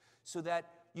worship, so that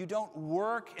you don't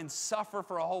work and suffer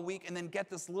for a whole week and then get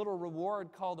this little reward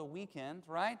called a weekend,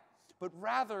 right? But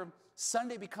rather,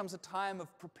 Sunday becomes a time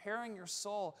of preparing your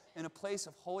soul in a place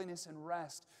of holiness and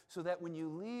rest, so that when you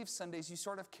leave Sundays, you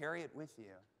sort of carry it with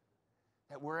you.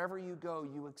 That wherever you go,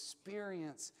 you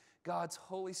experience God's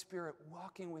Holy Spirit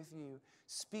walking with you,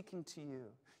 speaking to you.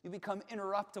 You become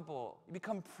interruptible. You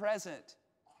become present.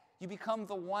 You become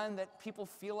the one that people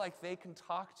feel like they can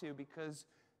talk to because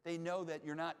they know that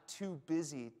you're not too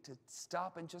busy to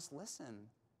stop and just listen.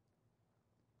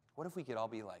 What if we could all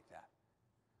be like that?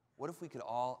 What if we could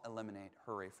all eliminate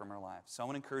hurry from our lives? So I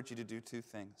want to encourage you to do two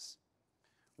things.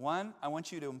 One, I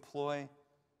want you to employ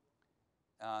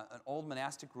an old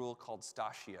monastic rule called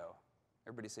statio.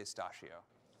 Everybody say stachio.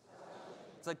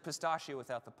 It's like pistachio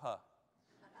without the puh.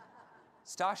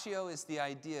 Stachio is the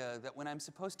idea that when I'm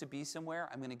supposed to be somewhere,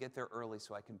 I'm going to get there early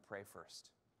so I can pray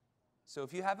first. So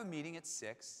if you have a meeting at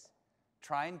 6,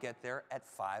 try and get there at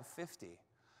 5:50.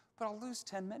 But I'll lose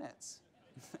 10 minutes.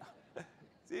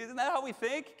 See, isn't that how we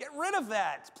think? Get rid of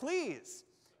that, please.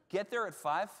 Get there at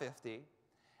 5:50,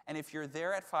 and if you're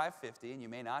there at 5:50, and you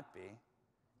may not be,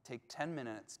 take 10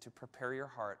 minutes to prepare your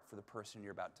heart for the person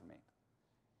you're about to meet.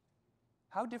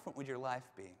 How different would your life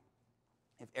be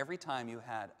if every time you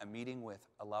had a meeting with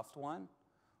a loved one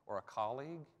or a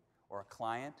colleague or a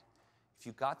client, if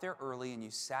you got there early and you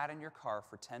sat in your car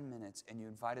for 10 minutes and you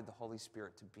invited the Holy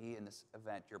Spirit to be in this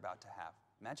event you're about to have?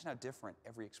 Imagine how different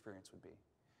every experience would be.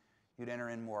 You'd enter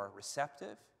in more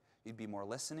receptive, you'd be more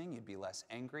listening, you'd be less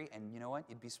angry, and you know what?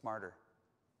 You'd be smarter.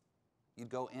 You'd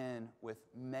go in with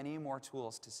many more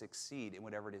tools to succeed in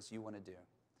whatever it is you want to do.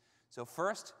 So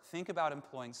first, think about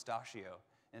employing stachio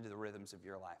into the rhythms of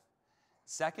your life.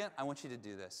 Second, I want you to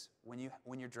do this. When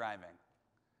you're driving,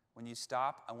 when you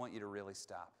stop, I want you to really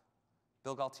stop.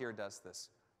 Bill Gaultier does this.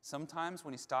 Sometimes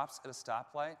when he stops at a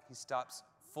stoplight, he stops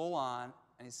full on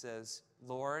and he says,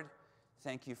 Lord,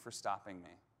 thank you for stopping me.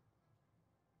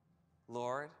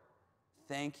 Lord,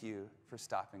 thank you for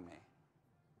stopping me.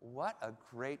 What a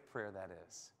great prayer that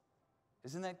is.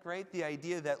 Isn't that great? The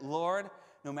idea that, Lord,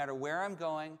 no matter where I'm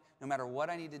going, no matter what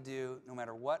I need to do, no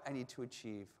matter what I need to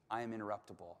achieve, I am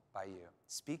interruptible by you.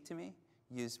 Speak to me,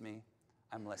 use me,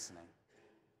 I'm listening.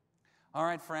 All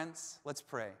right, friends, let's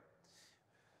pray.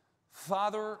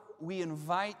 Father, we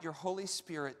invite your Holy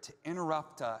Spirit to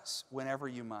interrupt us whenever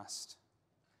you must.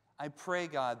 I pray,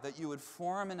 God, that you would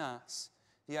form in us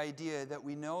the idea that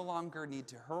we no longer need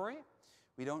to hurry,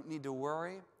 we don't need to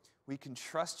worry, we can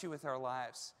trust you with our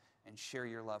lives and share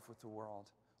your love with the world.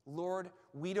 Lord,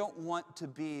 we don't want to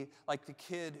be like the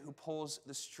kid who pulls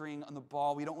the string on the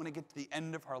ball. We don't want to get to the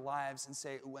end of our lives and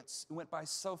say, it went by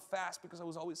so fast because I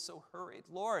was always so hurried.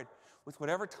 Lord, with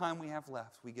whatever time we have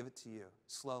left, we give it to you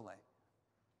slowly.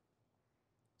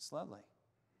 Slowly.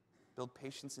 Build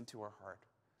patience into our heart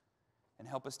and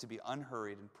help us to be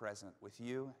unhurried and present with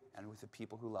you and with the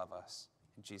people who love us.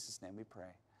 In Jesus' name we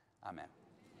pray. Amen.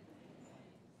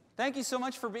 Thank you so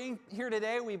much for being here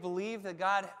today. We believe that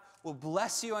God will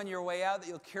bless you on your way out, that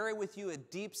you'll carry with you a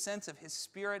deep sense of his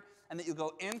Spirit, and that you'll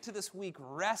go into this week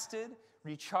rested,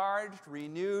 recharged,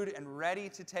 renewed, and ready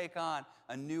to take on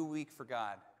a new week for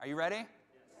God. Are you ready? Yes.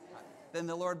 Then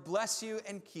the Lord bless you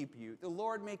and keep you. The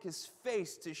Lord make his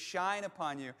face to shine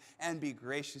upon you and be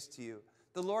gracious to you.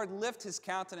 The Lord lift his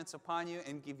countenance upon you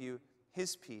and give you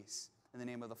his peace. In the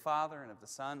name of the Father, and of the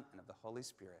Son, and of the Holy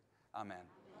Spirit. Amen.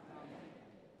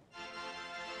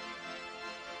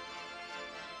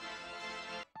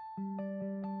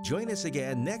 Join us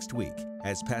again next week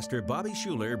as Pastor Bobby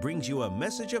Schuller brings you a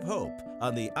message of hope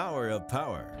on the Hour of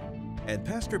Power. And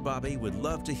Pastor Bobby would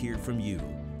love to hear from you.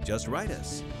 Just write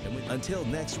us. And until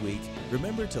next week,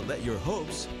 remember to let your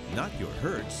hopes, not your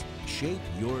hurts, shape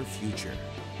your future.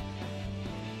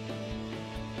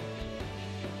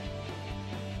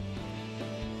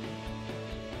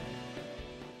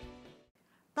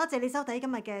 多謝你收睇今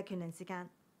日嘅權能時間。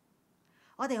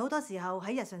我哋好多時候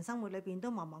喺日常生活裏邊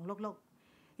都忙忙碌碌，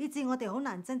以致我哋好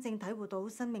難真正體會到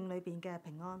生命裏邊嘅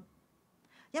平安。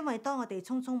因為當我哋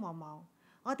匆匆忙忙，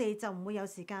我哋就唔會有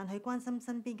時間去關心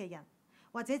身邊嘅人，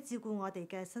或者照顧我哋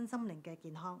嘅身心靈嘅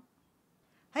健康。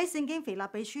喺聖經腓立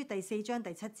比書第4章第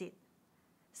7節，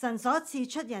神所賜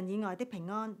出人以外的平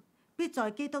安，必在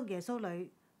基督耶穌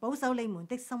裏保守你們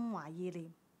的心懷意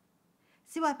念。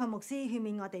施偉柏牧師勸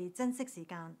勉我哋珍惜時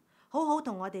間，好好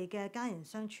同我哋嘅家人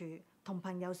相處，同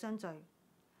朋友相聚，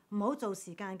唔好做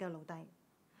時間嘅奴隸。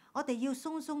我哋要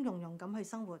鬆鬆容容咁去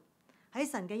生活，喺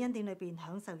神嘅恩典裏邊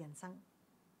享受人生。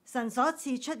神所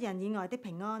賜出人以外的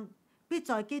平安，必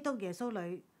在基督耶穌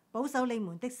裏保守你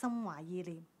們的心懷意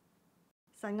念。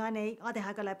神愛你，我哋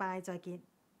下個禮拜再見。